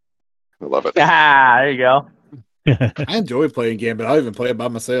own heart. I love it. Ah, there you go. I enjoy playing Gambit. I'll even play it by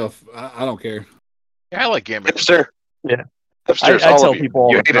myself. I don't care. Yeah, I like Gambit. Hipster. Yeah. Hipsters, I all tell of you. people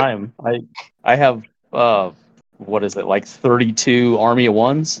all You the hate it. time. I have what is it, like 32 Army of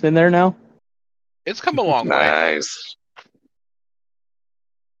Ones in there now? It's come a long way. Nice.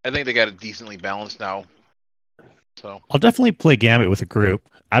 I think they got it decently balanced now. So I'll definitely play Gambit with a group.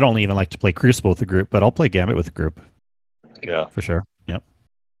 I don't even like to play Crucible with a group, but I'll play Gambit with a group. Yeah. For sure. Yep.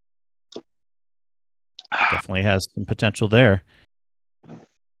 Definitely has some potential there.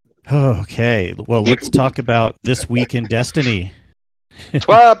 Okay. Well, let's talk about this week in Destiny.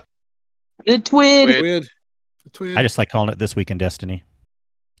 Twab. The twin. Twid. I just like calling it This Week in Destiny.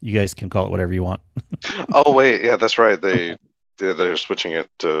 You guys can call it whatever you want. Oh wait, yeah, that's right. They're switching it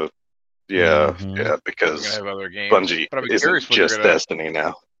to yeah Mhm. yeah we're because gonna have other games. Bungie But I'd be isn't curious when they're just gonna, Destiny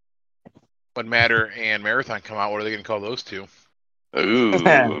now. when Matter and Marathon come out. What are they gonna call those two? Ooh.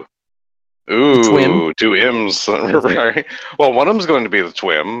 Twim. Two M's. Right. Well, one of them's going to be the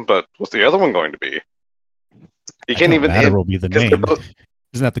Twim, but what's the other one going to be? You can't even. Matter will be the 'cause name. they're both,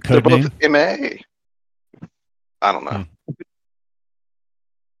 Isn't that the they're code name? both MA. I don't know. Hmm.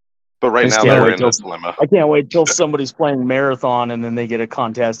 But right Just now can't they're wait in till- this dilemma. I can't wait till somebody's playing Marathon and then they get a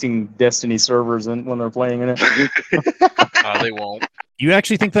contesting Destiny servers when they're playing in it. They won't. You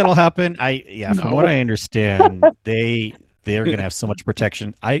actually think that'll happen? From No. what I understand, they're going to have so much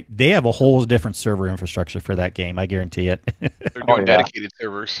protection. They have a whole different server infrastructure for that game. I guarantee it. They're doing Oh, yeah. dedicated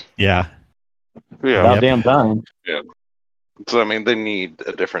servers. Yeah. Yeah. About damn time. So I mean, they need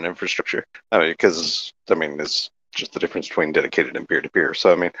a different infrastructure. I mean, because it's just the difference between dedicated and peer to peer.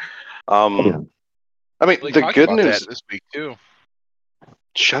 So I mean, Yeah. They the talked good about news. that this week too.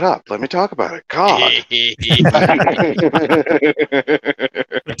 Shut up. Let me talk about it. God. It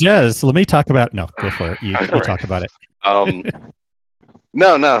does. Let me talk about. No, go for it. You Alright. talk about it.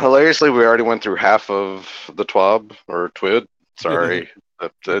 No. Hilariously, we already went through half of the TWAB or TWID. Sorry,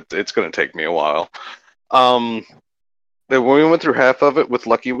 it's going to take me a while. We went through half of it with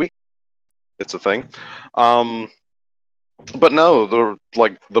Lucky Week. It's a thing. But no,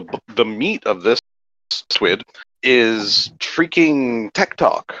 the meat of this TWID is freaking Tech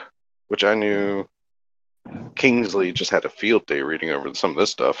Talk, which I knew Kingsley just had a field day reading over some of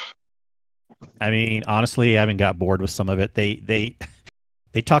this stuff. I mean, honestly, I haven't got bored with some of it. They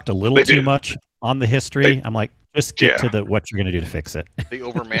talked a little too much on the history. I'm like, just get to the what you're going to do to fix it. They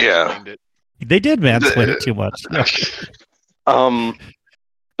overmansplained it. They did mansplain it too much. But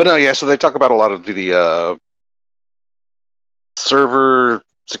no, yeah. So they talk about a lot of the server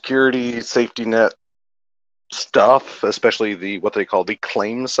security, safety net stuff, especially what they call the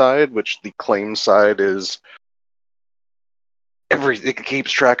claim side, which the claim side is it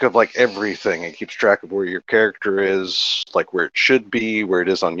keeps track of like everything. It keeps track of where your character is, like where it should be, where it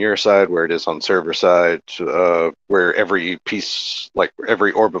is on your side, where it is on server side, where every piece, like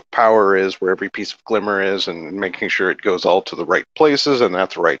every orb of power is, where every piece of glimmer is, and making sure it goes all to the right places and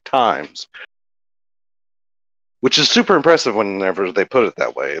at the right times. Which is super impressive whenever they put it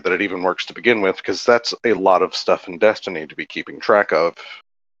that way, that it even works to begin with, because that's a lot of stuff in Destiny to be keeping track of.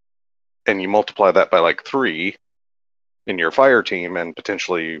 And you multiply that by like 3 in your fire team, and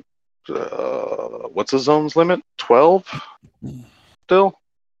potentially, what's the zone's limit? 12? Still?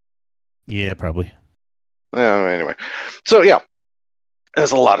 Yeah, probably. Anyway. So, yeah.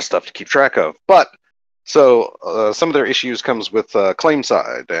 There's a lot of stuff to keep track of. But, so, some of their issues comes with claim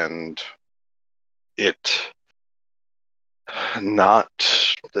side, and it's not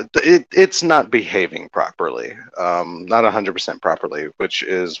behaving properly, not 100% properly, which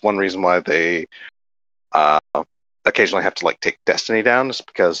is one reason why they occasionally have to like take Destiny down, is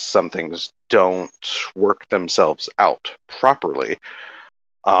because some things don't work themselves out properly.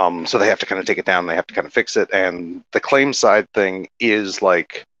 So they have to kind of take it down, they have to kind of fix it, and the claim side thing is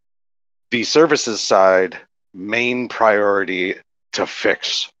like the services side main priority to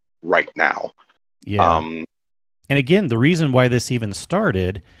fix right now. Yeah. And again, the reason why this even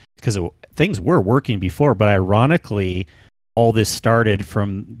started, because things were working before, but ironically, all this started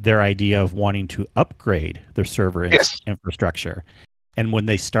from their idea of wanting to upgrade their server infrastructure. And when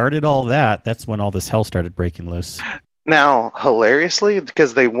they started all that, that's when all this hell started breaking loose. Now, hilariously,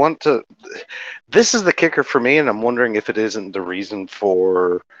 because they want to, this is the kicker for me, and I'm wondering if it isn't the reason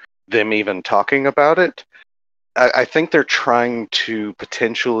for them even talking about it. I think they're trying to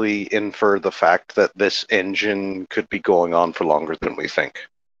potentially infer the fact that this engine could be going on for longer than we think.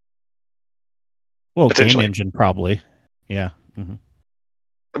 Well, game engine probably. Yeah.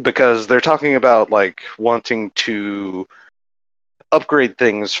 Mm-hmm. Because they're talking about like wanting to upgrade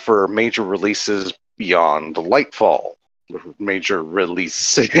things for major releases beyond Lightfall. Major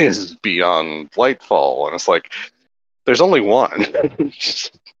releases beyond Lightfall. And it's like, there's only one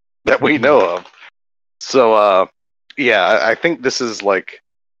that we know of. So, yeah, I think this is like,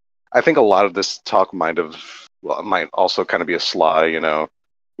 I think a lot of this talk might also kind of be a sly, you know,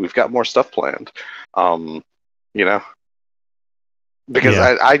 we've got more stuff planned, you know, because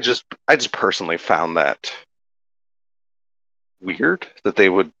I just personally found that weird that they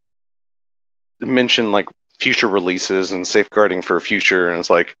would mention like future releases and safeguarding for future, and it's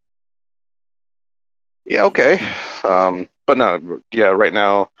like, yeah, okay, but no, yeah, right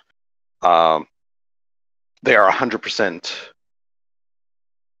now, they are 100%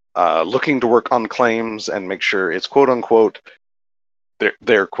 looking to work on claims and make sure it's quote unquote,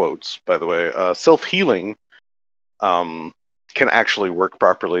 their quotes, by the way, self-healing can actually work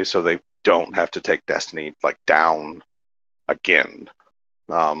properly, so they don't have to take Destiny like down again.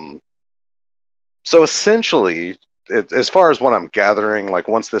 So essentially, as far as what I'm gathering, like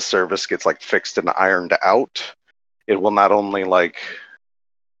once this service gets like fixed and ironed out, it will not only like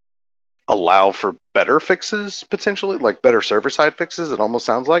allow for better fixes, potentially like better server side fixes, it almost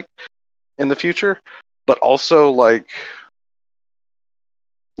sounds like, in the future, but also like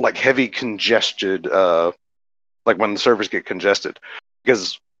heavy congested, like when the servers get congested,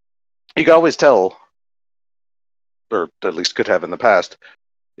 because you can always tell, or at least could have in the past,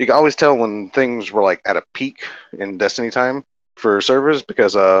 you can always tell when things were like at a peak in Destiny time for servers,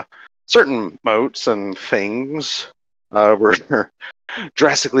 because certain motes and things were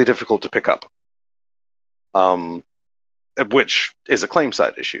drastically difficult to pick up, which is a claim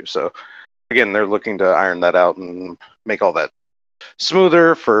side issue. So again, they're looking to iron that out and make all that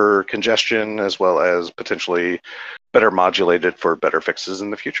smoother for congestion, as well as potentially better modulated for better fixes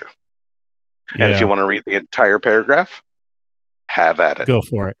in the future. Yeah. And if you want to read the entire paragraph, have at it. Go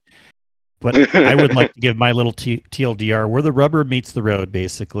for it. But I would like to give my little TLDR. Where the rubber meets the road,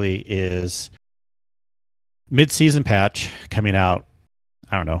 basically, is mid-season patch coming out,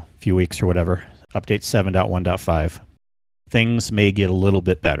 I don't know, a few weeks or whatever, update 7.1.5. Things may get a little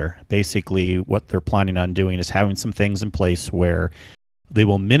bit better. Basically, what they're planning on doing is having some things in place where they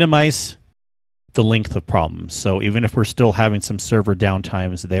will minimize the length of problems. So even if we're still having some server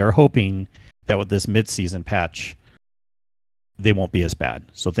downtimes, they are hoping that with this mid-season patch, they won't be as bad.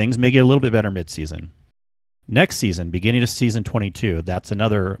 So things may get a little bit better mid-season. Next season, beginning of season 22, that's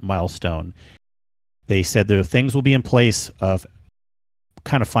another milestone. They said there things will be in place of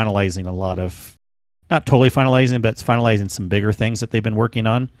kind of finalizing a lot of, not totally finalizing, but finalizing some bigger things that they've been working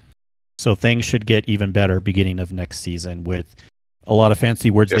on. So things should get even better beginning of next season, with a lot of fancy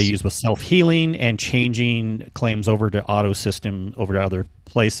words they use with self-healing and changing claims over to auto system over to other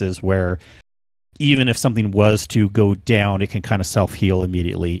places where even if something was to go down, it can kind of self-heal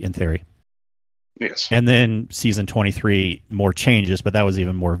immediately in theory. Yes. And then season 23, more changes, but that was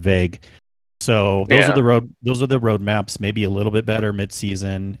even more vague. So those are the roadmaps, maybe a little bit better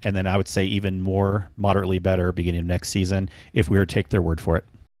mid-season, and then I would say even more moderately better beginning of next season if we were to take their word for it.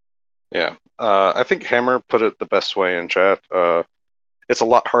 Yeah. I think Hammer put it the best way in chat. It's a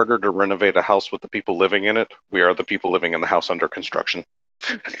lot harder to renovate a house with the people living in it. We are the people living in the house under construction.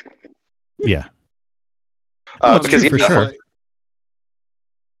 Yeah. Because for sure.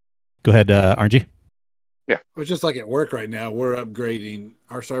 Go ahead, RNG. Yeah. It's just like at work right now, we're upgrading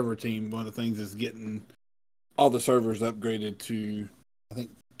our server team. One of the things is getting all the servers upgraded to, I think,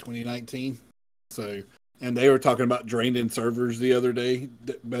 2019. So, and they were talking about draining servers the other day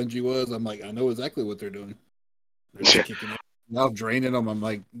that Bungie was. I'm like, I know exactly what they're doing. They're just kicking it out, draining them. I'm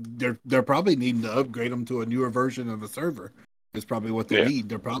like, they're probably needing to upgrade them to a newer version of a server. It's probably what they need.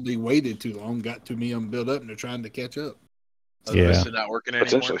 They're probably waited too long, got too many of them built up, and they're trying to catch up. Is it not working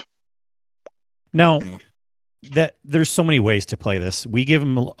anymore? No. That there's so many ways to play this. We give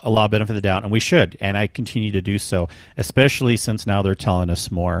them a lot of benefit of the doubt, and we should, and I continue to do so, especially since now they're telling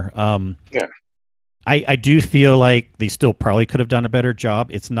us more. I do feel like they still probably could have done a better job.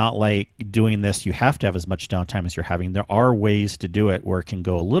 It's not like doing this, you have to have as much downtime as you're having. There are ways to do it where it can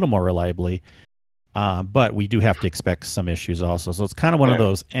go a little more reliably, but we do have to expect some issues also. So it's kind of one of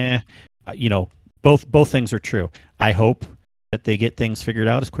those, both things are true. I hope that they get things figured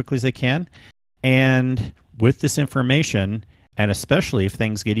out as quickly as they can, and with this information, And especially if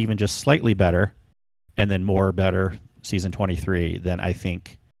things get even just slightly better and then more better season 23, then I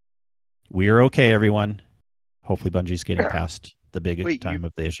think we're okay, everyone. Hopefully Bungie's getting past the big time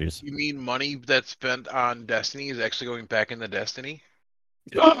of the issues. You mean money that's spent on Destiny is actually going back into Destiny?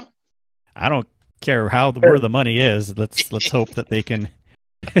 I don't care where the money is. Let's hope that they can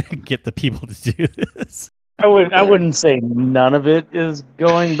get the people to do this. I wouldn't say none of it is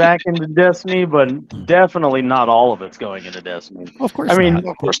going back into Destiny, but definitely not all of it's going into Destiny. Well, of course, I mean,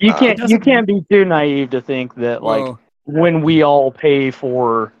 not. you can't be too naive to think that when we all pay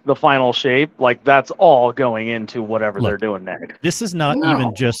for the final shape, like that's all going into whatever they're doing next. This is not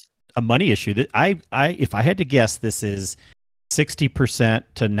even just a money issue. That if I had to guess, this is 60%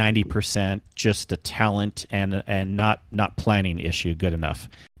 to 90% just a talent and not planning issue good enough,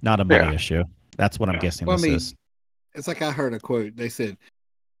 not a money issue. That's what I'm guessing this is. It's like I heard a quote. They said,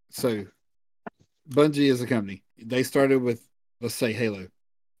 so Bungie is a company. They started with, let's say, Halo.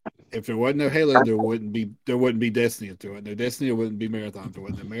 If there wasn't no Halo, there wouldn't be Destiny. If there wasn't no Destiny, there wouldn't be Marathon. If there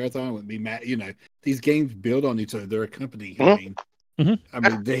wasn't no Marathon, it wouldn't be these games build on each other. They're a company. I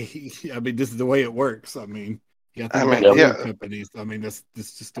mean, this is the way it works. I mean, you got to think about other companies. I mean, that's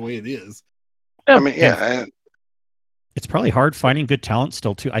just the way it is. I mean, it's probably hard finding good talent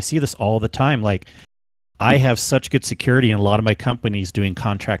still too. I see this all the time. Like, I have such good security in a lot of my companies doing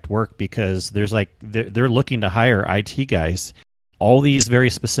contract work because there's they're looking to hire IT guys, all these very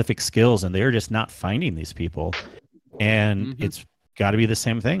specific skills, and they're just not finding these people. And it's got to be the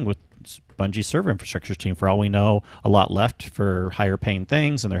same thing with Bungie server infrastructure team. For all we know, a lot left for higher paying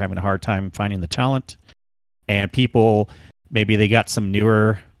things, and they're having a hard time finding the talent. And people, maybe they got some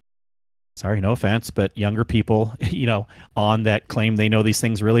newer, sorry, no offense, but younger people, on that claim they know these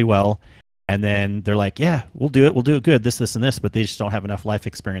things really well. And then they're like, yeah, we'll do it good, this, and this, but they just don't have enough life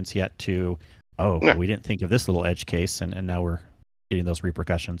experience yet to, we didn't think of this little edge case, and now we're getting those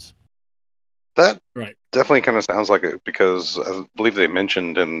repercussions. That definitely kind of sounds like it, because I believe they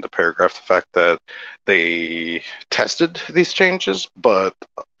mentioned in the paragraph the fact that they tested these changes, but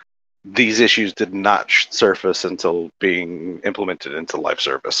these issues did not surface until being implemented into live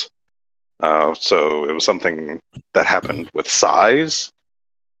service. So it was something that happened with size.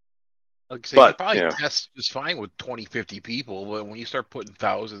 Like I say, you probably test just fine with 20, 50 people, but when you start putting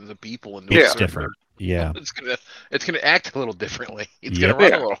thousands of people into it's different. Yeah, it's gonna act a little differently. It's gonna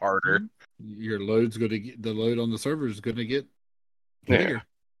run a little harder. Your load's gonna get, the load on the server is gonna get bigger.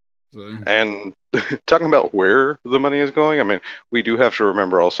 So. And talking about where the money is going, I mean, we do have to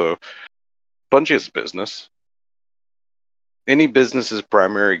remember also, Bungie is business. Any business's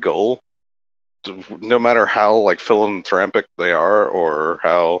primary goal, no matter how philanthropic they are, or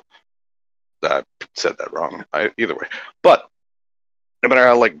how I said that wrong, either way, but no matter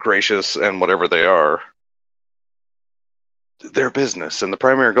how gracious and whatever they are, they're business, and the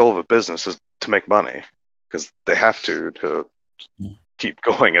primary goal of a business is to make money, because they have to keep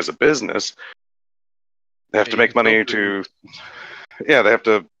going as a business. They have to make money to, they have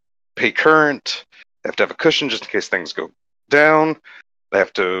to pay current. They have to have a cushion just in case things go down. They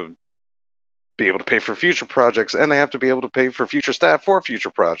have to be able to pay for future projects, and they have to be able to pay for future staff for future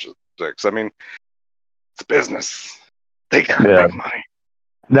projects. I mean, it's a business. They gotta make money.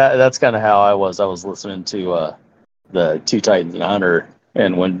 That's kind of how I was. I was listening to the Two Titans and Hunter,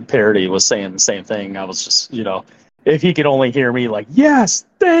 and when Parody was saying the same thing, I was just, if he could only hear me yes,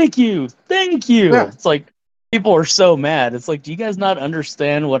 thank you. Yeah. It's like, people are so mad. It's like, do you guys not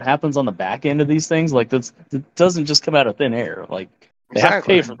understand what happens on the back end of these things? It doesn't just come out of thin air. They have to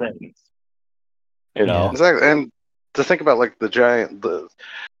pay for things. Exactly. And to think about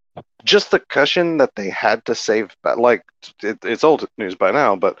just the cushion that they had to save, it's old news by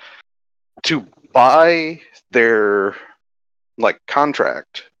now, but to buy their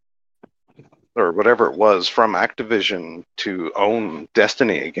contract or whatever it was from Activision to own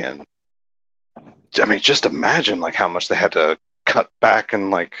Destiny again. I mean, just imagine how much they had to cut back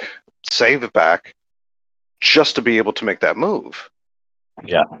and save it back just to be able to make that move.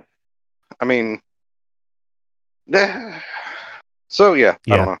 Yeah. I mean, so I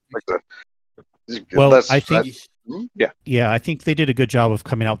don't know. Well, I think I think they did a good job of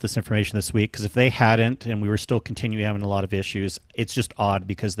coming out with this information this week, because if they hadn't and we were still continuing having a lot of issues, it's just odd,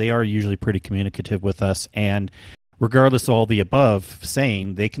 because they are usually pretty communicative with us, and regardless of all the above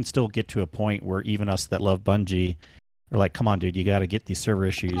saying, they can still get to a point where even us that love Bungie are like, come on, dude, you got to get these server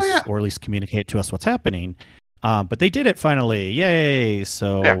issues, or at least communicate to us what's happening. But they did it finally. Yay.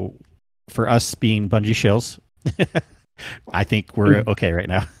 So for us being Bungie shills, I think we're okay right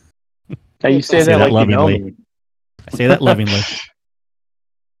now. You say that lovingly. I say that lovingly.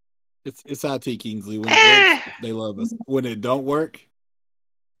 It's IT Kingsley. When it works, they love us. When it don't work,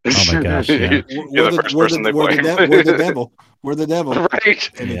 Oh my gosh, yeah. You're the first person they blame. We're the devil. We're the devil. Right.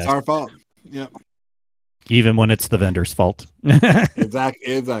 And Yeah. it's our fault. Yep. Even when it's the vendor's fault.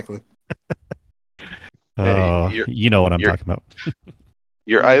 Exactly. Oh, Hey, you know what I'm talking about.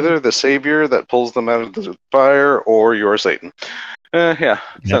 You're either the savior that pulls them out of the fire, or you're Satan. Yeah,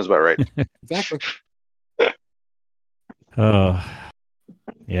 sounds about right. Exactly. Oh,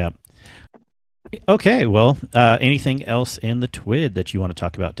 yeah. Okay, well, anything else in the TWID that you want to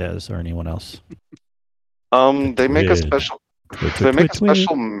talk about, Des, or anyone else? They make a Twid. special. Twid, They twid, make a twid,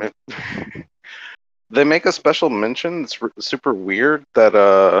 twid. special. They make a special mention. It's super weird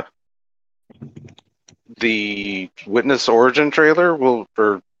that the Witness Origin trailer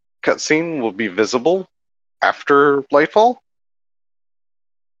or cutscene will be visible after Lightfall.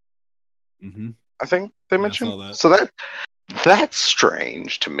 Mm-hmm. I think they I mentioned. saw that. So that's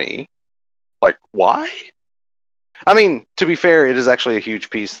strange to me. Like, why? I mean, to be fair, it is actually a huge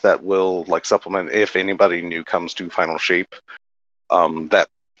piece that will supplement if anybody new comes to Final Shape. That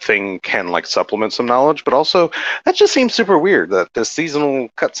thing can supplement some knowledge, but also that just seems super weird that this seasonal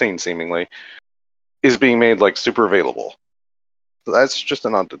cutscene seemingly is being made super available. So that's just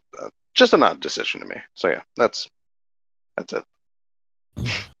an odd decision to me. So yeah, that's it.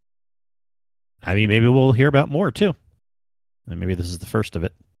 I mean, maybe we'll hear about more too. And maybe this is the first of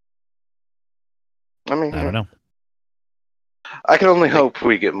it. I mean, I don't know. I can only hope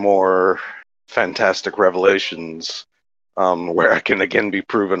we get more fantastic revelations, where I can again be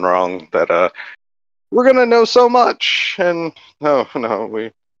proven wrong that we're gonna know so much, and no,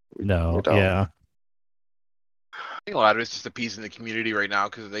 we No, don't. yeah. I think a lot of it's just appeasing the community right now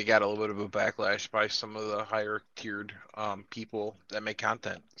because they got a little bit of a backlash by some of the higher tiered people that make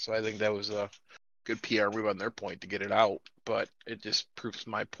content. So I think that was a good PR move on their point to get it out. But it just proves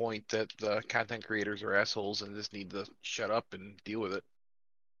my point that the content creators are assholes and just need to shut up and deal with it.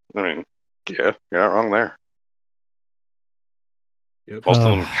 I mean, yeah, you're not wrong there. Yep. Most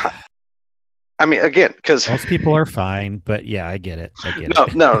of them. I mean, again, because Most people are fine, but yeah, I get it.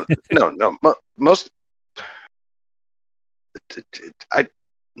 no. Most.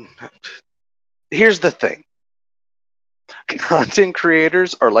 Here's the thing. Content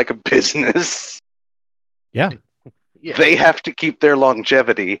creators are like a business. Yeah. Yeah. They have to keep their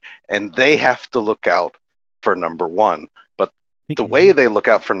longevity, and they have to look out for number one. But the way they look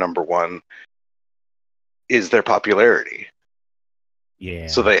out for number one is their popularity. Yeah.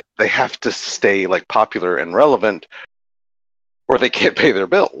 So they have to stay popular and relevant, or they can't pay their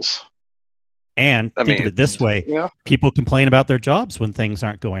bills. And I think mean, of it this way. Yeah. People complain about their jobs when things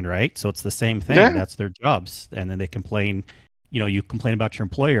aren't going right. So it's the same thing. Yeah. That's their jobs. And then they complain, you complain about your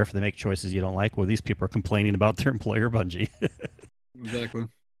employer if they make choices you don't like. Well, these people are complaining about their employer, Bungie. Exactly.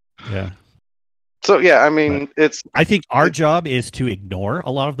 Yeah. So yeah, I mean, I think our job is to ignore a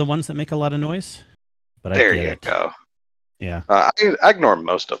lot of the ones that make a lot of noise. But there I get you it. go. Yeah. I ignore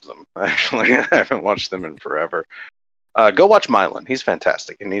most of them, actually. I haven't watched them in forever. Go watch Mylan. He's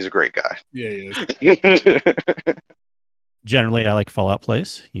fantastic, and he's a great guy. Yeah, he is. Generally, I like Fallout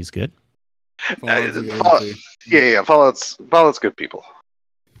Plays. He's good. Fallout's a good one, too. Yeah, Fallout's good people.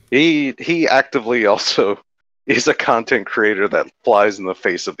 He actively also is a content creator that flies in the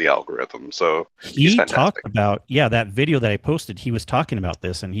face of the algorithm. So he's He fantastic. talked about, that video that I posted, he was talking about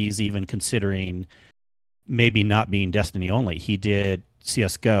this, and he's even considering maybe not being Destiny only. He did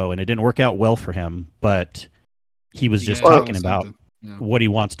CSGO, and it didn't work out well for him, but he was just talking about what he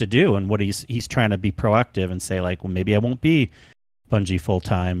wants to do and what he's trying to be proactive and say, well, maybe I won't be Bungie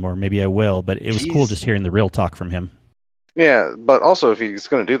full-time, or maybe I will. But it was cool just hearing the real talk from him. Yeah, but also if he's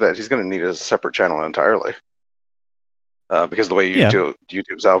going to do that, he's going to need a separate channel entirely. Because the way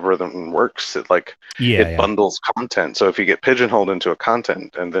YouTube's algorithm works, it bundles content. So if you get pigeonholed into a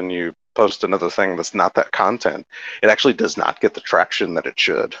content and then you post another thing that's not that content, it actually does not get the traction that it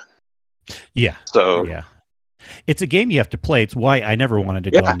should. Yeah. So yeah, it's a game you have to play. It's why I never wanted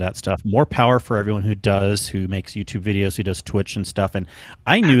to go into that stuff. More power for everyone who makes YouTube videos, who does Twitch and stuff. And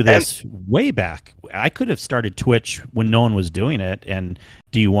I knew this way back. I could have started Twitch when no one was doing it, and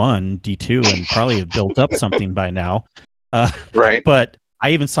D1, D2, and probably have built up something by now. Right. But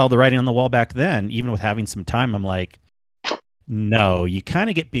I even saw the writing on the wall back then. Even with having some time, I'm like, no, you kind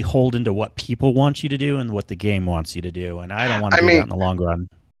of get beholden to what people want you to do and what the game wants you to do. And I don't want to do that in the long run.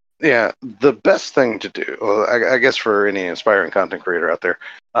 Yeah, the best thing to do, well, I guess for any aspiring content creator out there,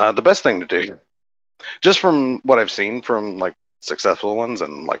 the best thing to do, just from what I've seen from successful ones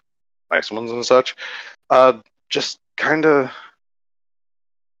and nice ones and such, just kind of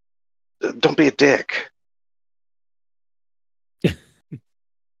don't be a dick.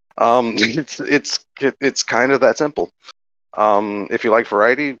 It's kind of that simple. If you like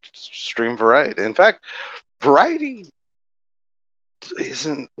variety, stream variety. In fact, variety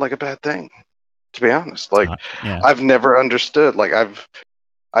isn't like a bad thing, to be honest. Like, yeah. I've never understood. Like, I've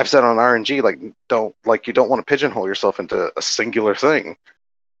said on RNG, like, you don't want to pigeonhole yourself into a singular thing,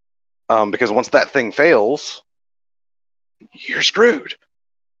 because once that thing fails, you're screwed.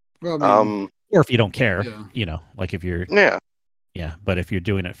 Well, I mean, or if you don't care, yeah. Like if you're but if you're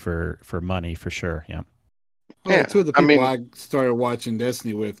doing it for money, for sure, Well, two of the people I started watching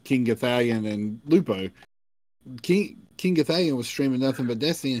Destiny with, King Gathalion and Lupo. King Gathalion was streaming nothing but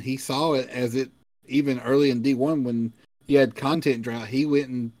Destiny, and he saw it as it, even early in D1 when he had content drought, he went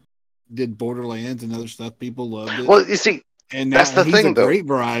and did Borderlands and other stuff. People loved it. Well, you see, and now that's the he's thing, a though. great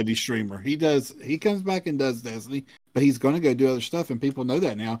variety streamer. He comes back and does Destiny, but he's going to go do other stuff, and people know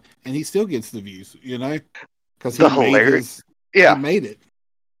that now, and he still gets the views, because he made it.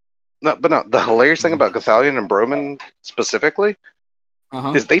 No, the hilarious thing about Gathalion and Broman specifically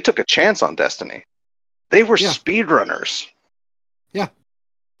is they took a chance on Destiny. They were speedrunners. Yeah.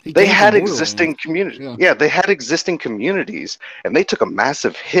 They had existing communities. Yeah, they had existing communities, and they took a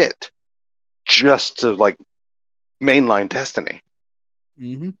massive hit just to, like, mainline Destiny.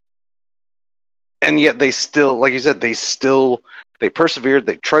 Mm-hmm. And yet they still, like you said, they persevered,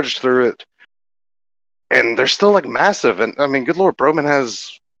 they trudged through it, and they're still, like, massive. And, I mean, good Lord,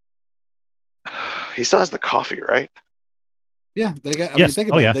 Broman he still has the coffee, right? Yeah, they got. Yes. Think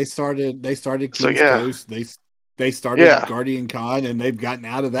about it. They started King's Coast. They started Guardian Con, and they've gotten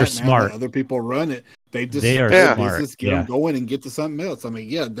out of that. They're smart. Other people run it. They are smart. Business, get them going and get to something else. I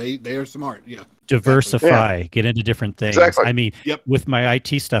mean, they are smart. Yeah, diversify, get into different things. Exactly. I mean, with my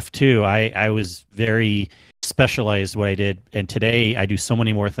IT stuff too, I was very specialized what I did, and today I do so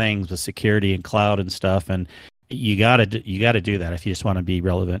many more things with security and cloud and stuff. And you gotta do that if you just want to be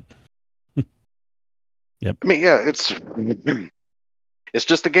relevant. Yep. I mean, it's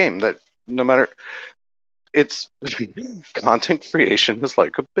just a game that no matter. It's content creation is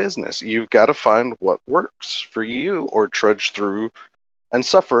like a business. You've got to find what works for you, or trudge through and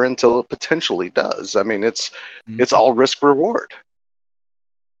suffer until it potentially does. I mean, it's all risk reward.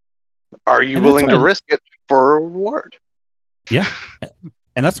 Are you willing to risk it for a reward? Yeah,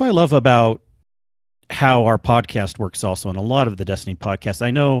 and that's what I love about how our podcast works also. And a lot of the Destiny podcasts,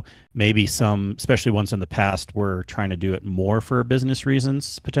 I know maybe some, especially ones in the past, were trying to do it more for business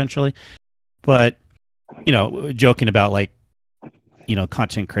reasons potentially, but joking about, like,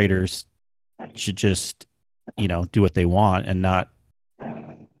 content creators should just, do what they want and not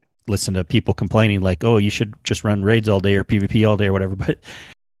listen to people complaining like, oh, you should just run raids all day or PvP all day or whatever. But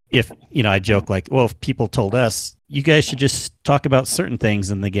if, I joke like, well, if people told us, you guys should just talk about certain things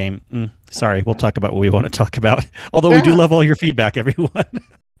in the game. Sorry, we'll talk about what we want to talk about. Although we do love all your feedback, everyone.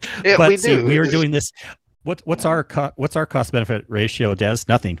 Yeah, but we do. We are doing this. What's our cost benefit ratio, Des?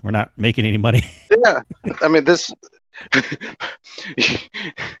 Nothing. We're not making any money. Yeah, I mean this.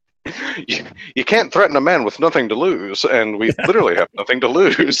 You can't threaten a man with nothing to lose, and we literally have nothing to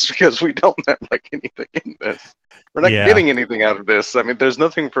lose because we don't have like anything in this. We're not getting anything out of this. I mean, there's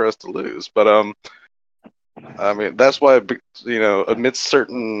nothing for us to lose. But I mean, that's why, amidst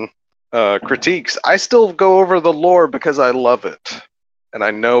certain critiques, I still go over the lore because I love it and I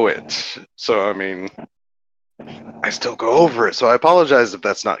know it. So I mean, I still go over it. So I apologize if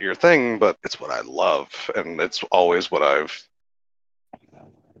that's not your thing, but it's what I love, and it's always what I've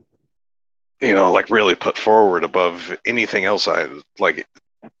like really put forward above anything else. I'm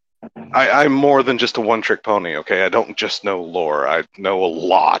more than just a one-trick pony, okay? I don't just know lore. I know a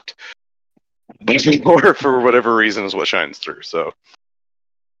lot. But lore, for whatever reason, is what shines through. So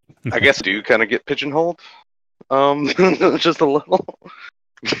I guess I do kind of get pigeonholed, just a little.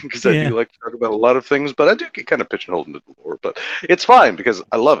 Because I do like to talk about a lot of things, but I do get kind of pigeonholed into the lore. But it's fine because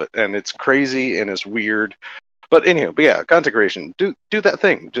I love it, and it's crazy, and it's weird. But anyhow, content creation. Do that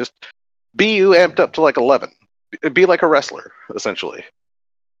thing. Just be you amped up to like 11. Be like a wrestler, essentially.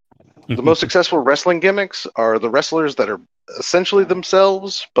 The most successful wrestling gimmicks are the wrestlers that are essentially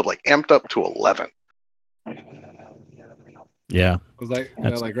themselves, but like amped up to 11. Yeah.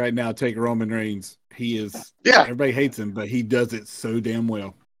 Like right now, take Roman Reigns. He is. Yeah. Everybody hates him, but he does it so damn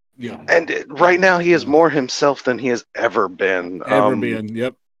well. Yeah. And right now, he is more himself than he has ever been.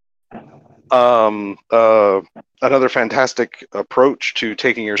 Yep. Another fantastic approach to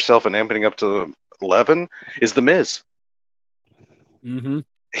taking yourself and amping up to 11 is The Miz. Mm-hmm.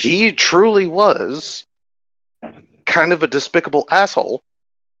 He truly was kind of a despicable asshole,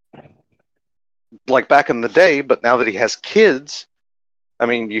 like back in the day, but now that he has kids, I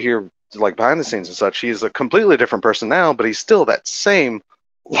mean, you hear like behind the scenes and such, he's a completely different person now, but he's still that same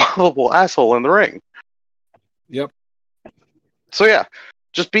lovable asshole in the ring. Yep. So yeah,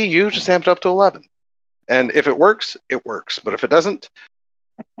 just be you. Just amp it up to 11. And if it works, it works. But if it doesn't,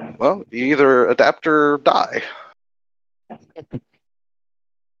 well, you either adapt or die.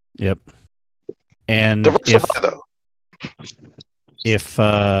 Yep. And Diversify, though. if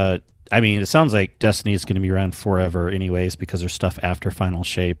I mean, it sounds like Destiny is going to be around forever, anyways, because there's stuff after Final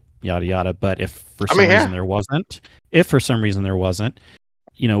Shape, yada yada. But if for some reason there wasn't,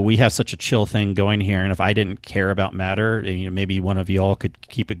 you know, we have such a chill thing going here, and if I didn't care about Matter, you know, maybe one of y'all could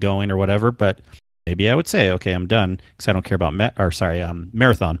keep it going or whatever. But maybe I would say, okay, I'm done because I don't care about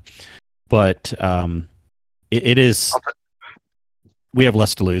Marathon. But it is. We have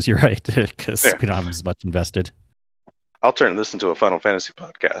less to lose. You're right, because we don't have as much invested. I'll turn this into a Final Fantasy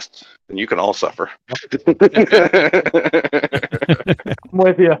podcast, and you can all suffer. I'm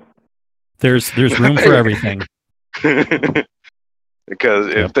with you. There's room for everything. Because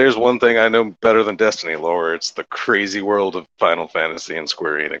if there's one thing I know better than Destiny lore, it's the crazy world of Final Fantasy and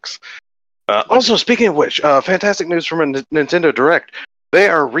Square Enix. Also, speaking of which, fantastic news from a Nintendo Direct. They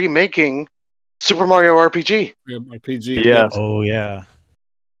are remaking Super Mario RPG. RPG. Yeah. Oh, yeah.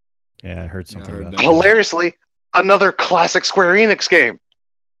 Yeah, I heard something about that. Hilariously, another classic Square Enix game.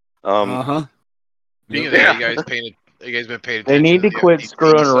 Speaking of that, you guys been paying attention. They need to the quit FTC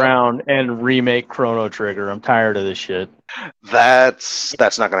screwing stuff? around and remake Chrono Trigger. I'm tired of this shit. That's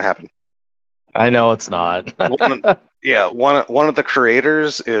not going to happen. I know it's not. One of the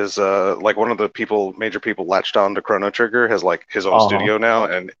creators is like one of the major people latched on to Chrono Trigger has like his own studio now,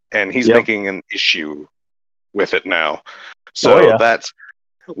 and he's making an issue with it now. So that's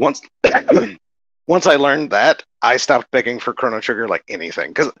once I learned that, I stopped begging for Chrono Trigger like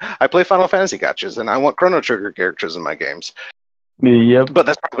anything, because I play Final Fantasy gachas and I want Chrono Trigger characters in my games. Yep. But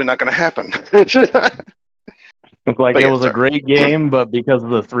that's probably not going to happen. Like it was a great game, but because of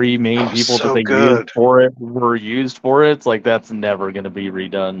the three main people that they used for it were used for it, it's like that's never going to be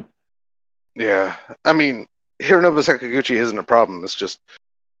redone. Yeah, I mean, Hironobu Sakaguchi isn't a problem. It's just,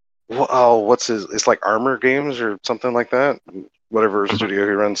 it's like Armor Games or something like that. Whatever studio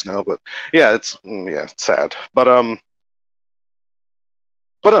he runs now, but yeah, it's sad. But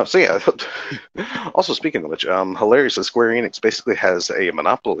no, so yeah. Also, speaking of which, hilariously, Square Enix basically has a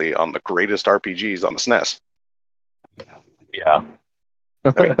monopoly on the greatest RPGs on the SNES. Yeah.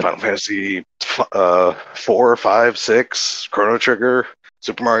 I mean, Final Fantasy 4, 5, 6, Chrono Trigger,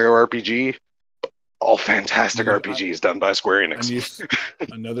 Super Mario RPG, all fantastic RPGs done by Square Enix.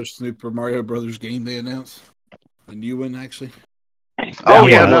 Another Super Mario Brothers game they announced. A new one, actually. Oh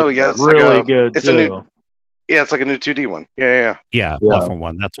it's really like good. It's too. it's like a new 2D one. Yeah, platform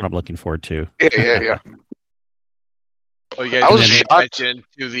one. That's what I'm looking forward to. Yeah. Oh, you guys paying attention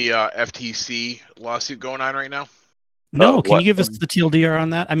to the FTC lawsuit going on right now? No, can you give us the TLDR on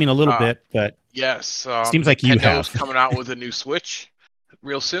that? I mean, a little bit, but yes, seems like you have. coming out with a new Switch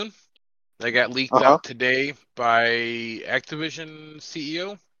real soon. They got leaked out today by Activision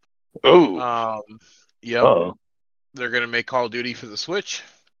CEO. Oh, yep. Uh-oh. They're gonna make Call of Duty for the Switch.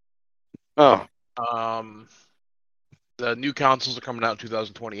 Oh, the new consoles are coming out in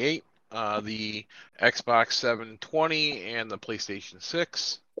 2028. The Xbox 720 and the PlayStation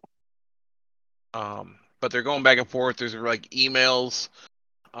 6. But they're going back and forth. There's like emails.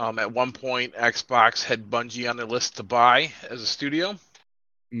 At one point, Xbox had Bungie on their list to buy as a studio.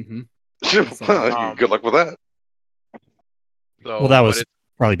 Mm-hmm. Good luck with that. So, well, that was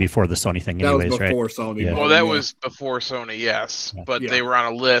probably before the Sony thing, anyways, right? Sony. Yeah. Well, that was before Sony, yes. Yeah. But they were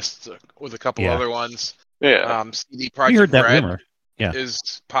on a list with a couple other ones. Yeah. CD We heard Projekt that Red rumor. Yeah.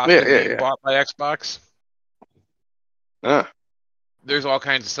 is possibly being bought by Xbox. There's all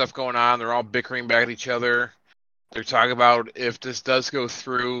kinds of stuff going on. They're all bickering back at each other. They're talking about if this does go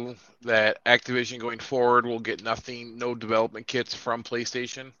through, that Activision going forward will get no development kits from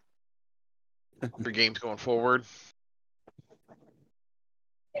PlayStation for games going forward.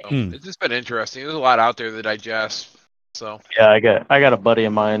 So it's just been interesting. There's a lot out there to digest. So yeah, I got a buddy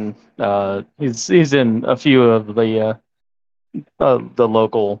of mine. He's in a few of the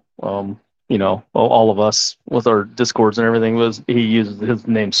local all of us with our Discords and everything. He uses his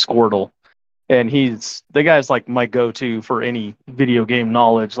name Squirtle, and the guy's like my go-to for any video game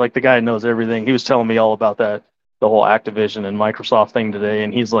knowledge. Like the guy knows everything. He was telling me all about the whole Activision and Microsoft thing today,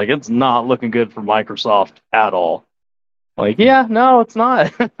 and he's like, it's not looking good for Microsoft at all. Like, yeah, no, it's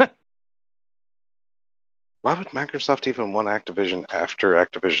not. Why would Microsoft even want Activision after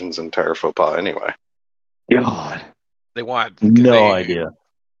Activision's entire faux pas anyway? God, they want no idea.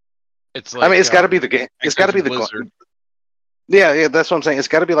 It's like, I mean, it's got to be the game. It's got to be the Blizzard. Yeah, that's what I'm saying. It's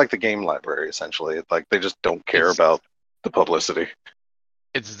got to be like the game library, essentially. Like they just don't care about the publicity.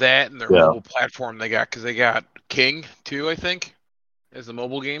 It's that and their mobile platform they got, because they got King too, I think, as the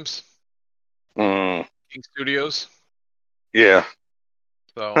mobile games. King Studios. Yeah.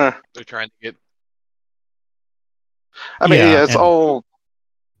 So they're trying to get. I mean, yeah, it's all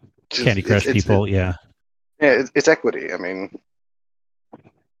Candy Crush people. Yeah, it's equity. I mean,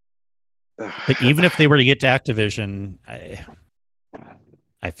 but even if they were to get to Activision,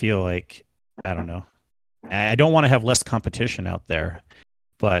 I feel like, I don't know. I don't want to have less competition out there,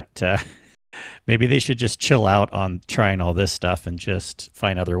 but maybe they should just chill out on trying all this stuff and just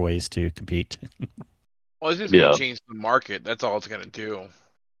find other ways to compete. Well, it's just going to change the market. That's all it's going to do.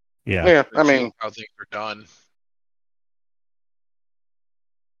 Yeah. I mean, how things are done.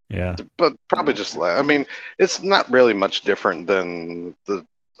 Yeah. But probably just, I mean, it's not really much different than the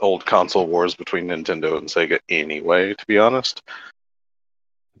old console wars between Nintendo and Sega anyway, to be honest.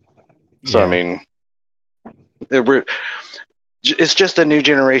 So, I mean, it's just a new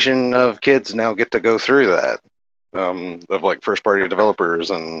generation of kids now get to go through that, of like first party developers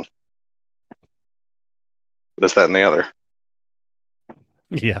and this, that, and the other.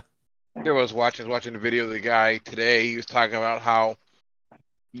 Yeah. I was watching a video of the guy today. He was talking about how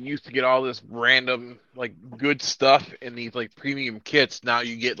you used to get all this random, like, good stuff in these, like, premium kits. Now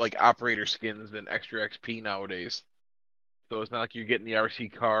you get, like, operator skins and extra XP nowadays. So it's not like you're getting the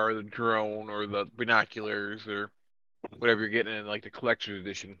RC car or the drone or the binoculars or whatever you're getting in, like, the collector's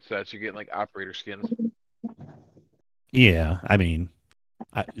edition sets. You're getting, like, operator skins. Yeah, I mean,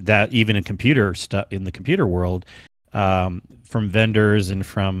 that even in computer stuff, in the computer world, from vendors and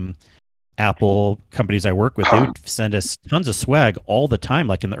from Apple companies I work with, they would send us tons of swag all the time,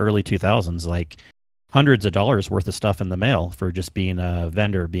 like in the early 2000s, like hundreds of dollars worth of stuff in the mail for just being a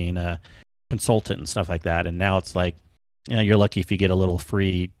vendor, being a consultant and stuff like that. And now it's like, you know, you're lucky if you get a little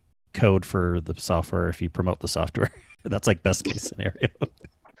free code for the software if you promote the software. That's like best case scenario.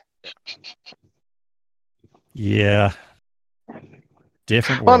 Yeah.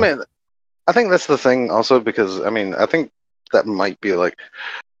 Different world. Well, I mean, I think that's the thing also, because, I mean, I think that might be like,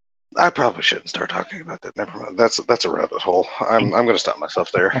 I probably shouldn't start talking about that. Never mind. That's a rabbit hole. I'm going to stop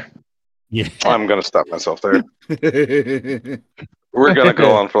myself there. Yeah. I'm going to stop myself there. We're going to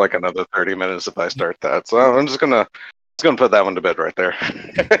go on for like another 30 minutes if I start that. So I'm just going to put that one to bed right there.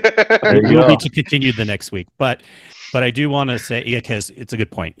 We'll need to continue the next week. But I do want to say, because it's a good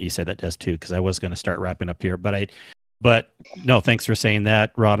point. You said that, Des, too, because I was going to start wrapping up here. But no, thanks for saying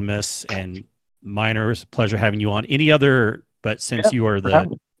that, Rodimus and Miner. It's a pleasure having you on. Any other, but since you are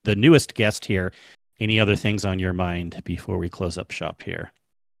the newest guest here, any other things on your mind before we close up shop here?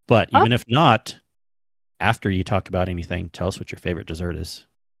 But even if not, after you talk about anything, tell us what your favorite dessert is.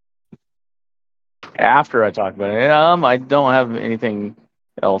 After I talk about it, I don't have anything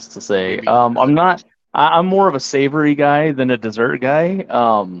else to say. I'm more of a savory guy than a dessert guy.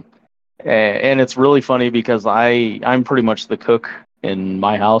 And it's really funny because I'm pretty much the cook in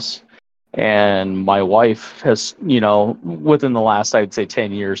my house. And my wife has, within the last, I'd say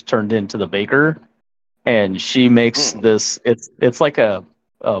 10 years, turned into the baker. And she makes this, it's like a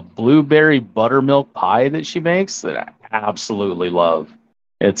blueberry buttermilk pie that she makes that I absolutely love.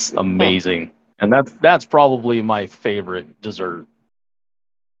 It's amazing. And that's probably my favorite dessert.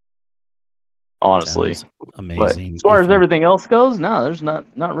 Honestly. Amazing. But as far as everything else goes, no, there's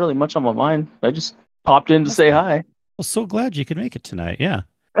not really much on my mind. I just popped in to say hi. Well, so glad you could make it tonight. Yeah.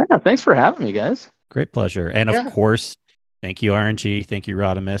 Yeah, thanks for having me, guys. Great pleasure. And of course, thank you, RNG. Thank you,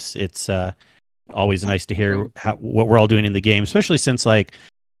 Rodimus. It's always nice to hear what we're all doing in the game, especially since, like,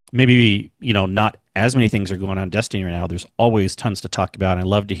 maybe, not as many things are going on in Destiny right now. There's always tons to talk about. And I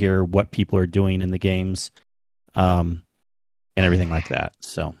love to hear what people are doing in the games and everything like that.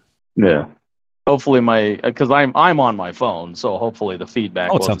 So, yeah. Hopefully because I'm on my phone, so hopefully the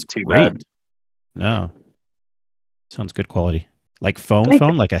feedback wasn't too bad. No. Sounds good quality. Like phone,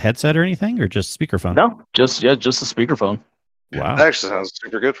 like a headset or anything, or just speakerphone? No, just a speakerphone. Wow. That actually sounds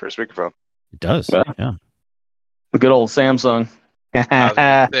super good for a speakerphone. It does. Yeah. The good old Samsung.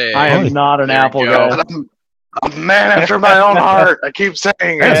 I am not an Apple guy. I'm a man after my own heart. I keep saying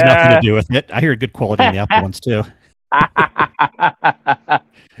it. That has nothing to do with it. I hear good quality in the Apple ones too.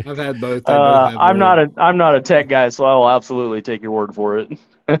 I've had both. I'm not a tech guy, so I will absolutely take your word for it.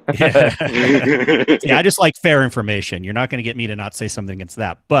 Yeah, I just like fair information. You're not going to get me to not say something against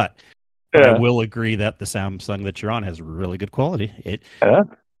that, but I will agree that the Samsung that you're on has really good quality.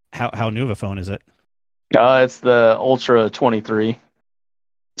 How new of a phone is it? It's the Ultra 23,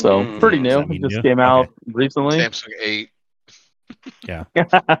 so pretty new. It just came out recently. Samsung 8. Yeah.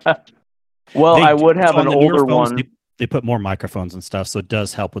 Well, I would have an older one. they put more microphones and stuff, so it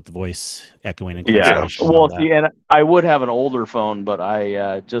does help with the voice echoing and Yeah. cancellation and all Well, that. see, and I would have an older phone, but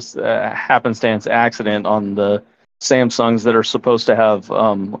I just happenstance accident on the Samsungs that are supposed to have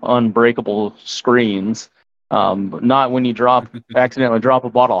unbreakable screens. Not when you accidentally drop a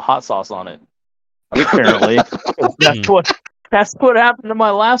bottle of hot sauce on it. Apparently, that's what happened to my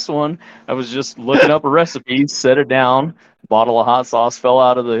last one. I was just looking up a recipe, set it down, bottle of hot sauce fell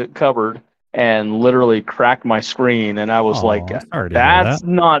out of the cupboard, and literally cracked my screen. And I was like, sorry to hear that's that.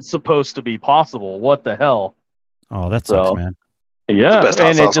 not supposed to be possible. What the hell? Oh, that sucks, man. Yeah, It's the best hot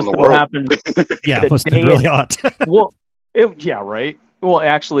and it sauce just in the so world. happened. Yeah, the it must have day been really hot. Well, yeah, right. Well,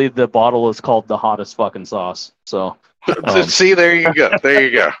 actually, the bottle is called the hottest fucking sauce. So, See, there you go. There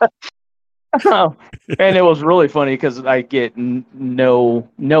you go. and it was really funny because I get no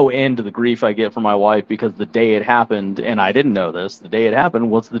end to the grief I get from my wife because the day it happened, and I didn't know this. The day it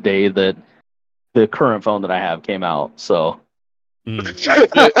happened was the day that the current phone that I have came out. So,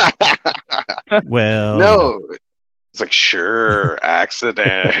 Well, No. It's like, sure,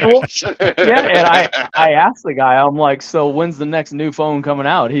 accident. Well, yeah, and I asked the guy, I'm like, so when's the next new phone coming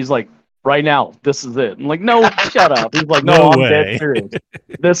out? He's like, right now, this is it. I'm like, no, shut up. He's like, no, No I'm way. dead serious.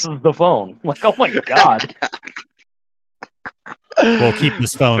 This is the phone. I'm like, oh my god. Well, keep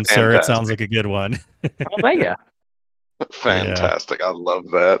this phone, sir. It Fantastic. sounds like a good one. Oh, thank you. Fantastic. I love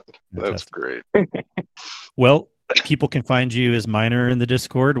that. That's Fantastic. great. Well, people can find you as Miner in the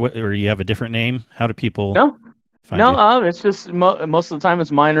Discord, or you have a different name. How do people No, find you? no, it's just most of the time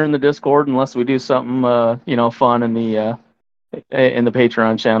it's Miner in the Discord, unless we do something fun in the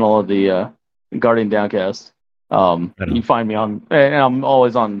Patreon channel of the Guardian Downcast. You can find me on, and I'm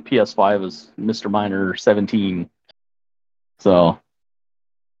always on PS5 as Mr. Miner 17. So,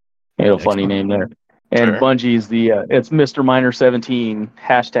 funny name there. And Sure. Bungie's it's Mr. Miner 17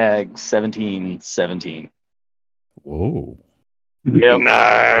 #1717. Whoa. Yep.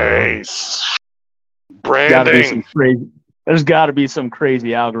 Nice. Gotta be some Branding. crazy. There's got to be some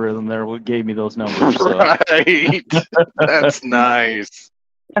crazy algorithm there what gave me those numbers. So. Right. That's nice.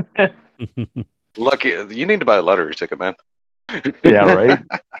 Lucky. You need to buy a lottery ticket, man. Yeah, right.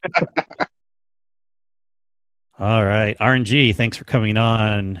 All right. RNG, thanks for coming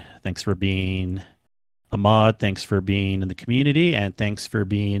on. Thanks for being a mod. Thanks for being in the community. And thanks for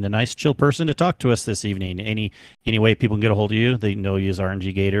being a nice, chill person to talk to us this evening. Any way people can get a hold of you, they know you as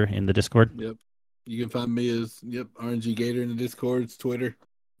RNG Gator in the Discord. Yep. You can find me as RNG Gator in the Discord, it's Twitter,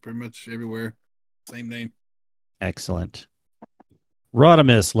 pretty much everywhere. Same name. Excellent.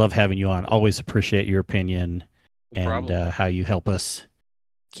 Rodimus, love having you on. Always appreciate your opinion No and problem. how you help us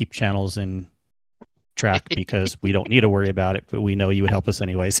keep channels in track because we don't need to worry about it, but we know you would help us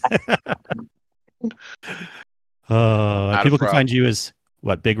anyways. a People can problem. find you as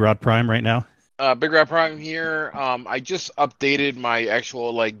what, Big Rod Prime right now? Big Rod Prime here. I just updated my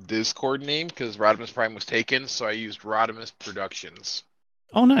actual Discord name because Rodimus Prime was taken, so I used Rodimus Productions.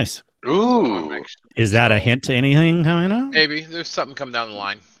 Oh, nice. Ooh. Is that a hint to anything coming up? Maybe there's something coming down the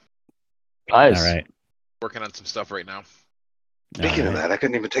line. Nice. All right. Working on some stuff right now. Speaking All of right. that, I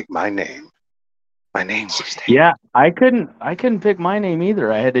couldn't even take my name. My name was taken. Yeah, I couldn't pick my name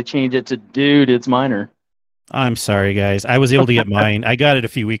either. I had to change it to Dude, It's Miner. I'm sorry, guys. I was able to get mine. I got it a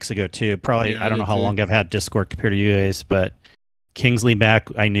few weeks ago too. Probably, Yeah, I don't know I did how too. long I've had Discord compared to you guys, but Kingsley Mac,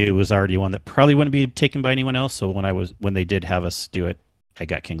 I knew was already one that probably wouldn't be taken by anyone else. So when they did have us do it, I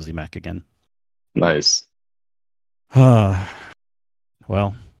got Kingsley Mac again. Nice.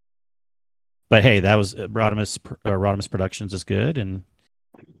 Well, but hey, that was Rodimus Productions is good, and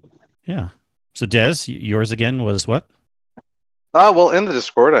yeah. So Des, yours again was what? Well, in the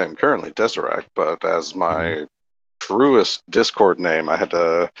Discord, I'm currently Deserac, but as my truest Discord name, I had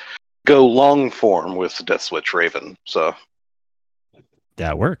to go long form with Death Switch Raven. So,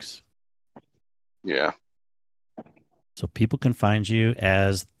 That works. yeah. So people can find you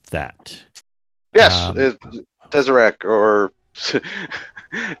as that. Yes, Deserac or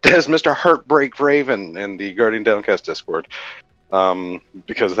Des Mr. Heartbreak Raven in the Guardian Downcast Discord.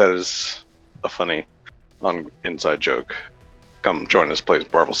 Because that is a funny inside joke. Come join us, play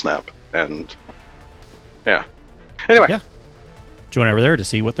Marvel Snap. And, yeah. Anyway. Yeah. Join over there to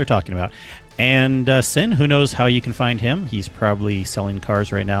see what they're talking about. And Sin, who knows how you can find him? He's probably selling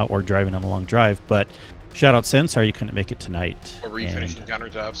cars right now or driving on a long drive. But shout out Sin, sorry you couldn't make it tonight. Or refinishing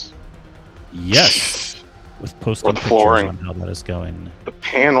countertops. Yes, with posting Or the pictures flooring. on how that is going. The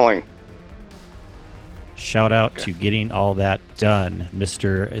paneling. Shout out to getting all that done,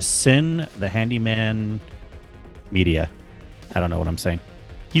 Mr. Sin, the handyman media. I don't know what I'm saying.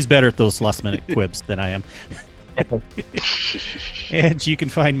 He's better at those last minute quibs than I am. And you can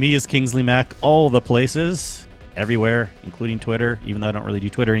find me as Kingsley Mac all the places. everywhere, including Twitter, even though I don't really do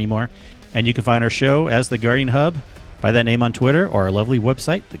Twitter anymore. And you can find our show as The Guardian Hub by that name on Twitter or our lovely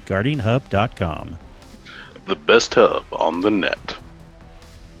website, theguardianhub.com. The best hub on the net.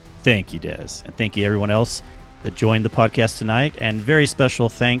 Thank you, Des. And thank you, everyone else that joined the podcast tonight. And very special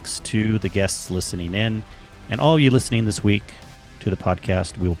thanks to the guests listening in and all you listening this week to the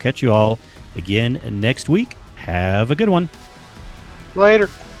podcast. We will catch you all again next week. Have a good one. Later.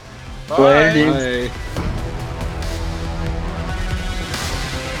 Bye. Later. Bye.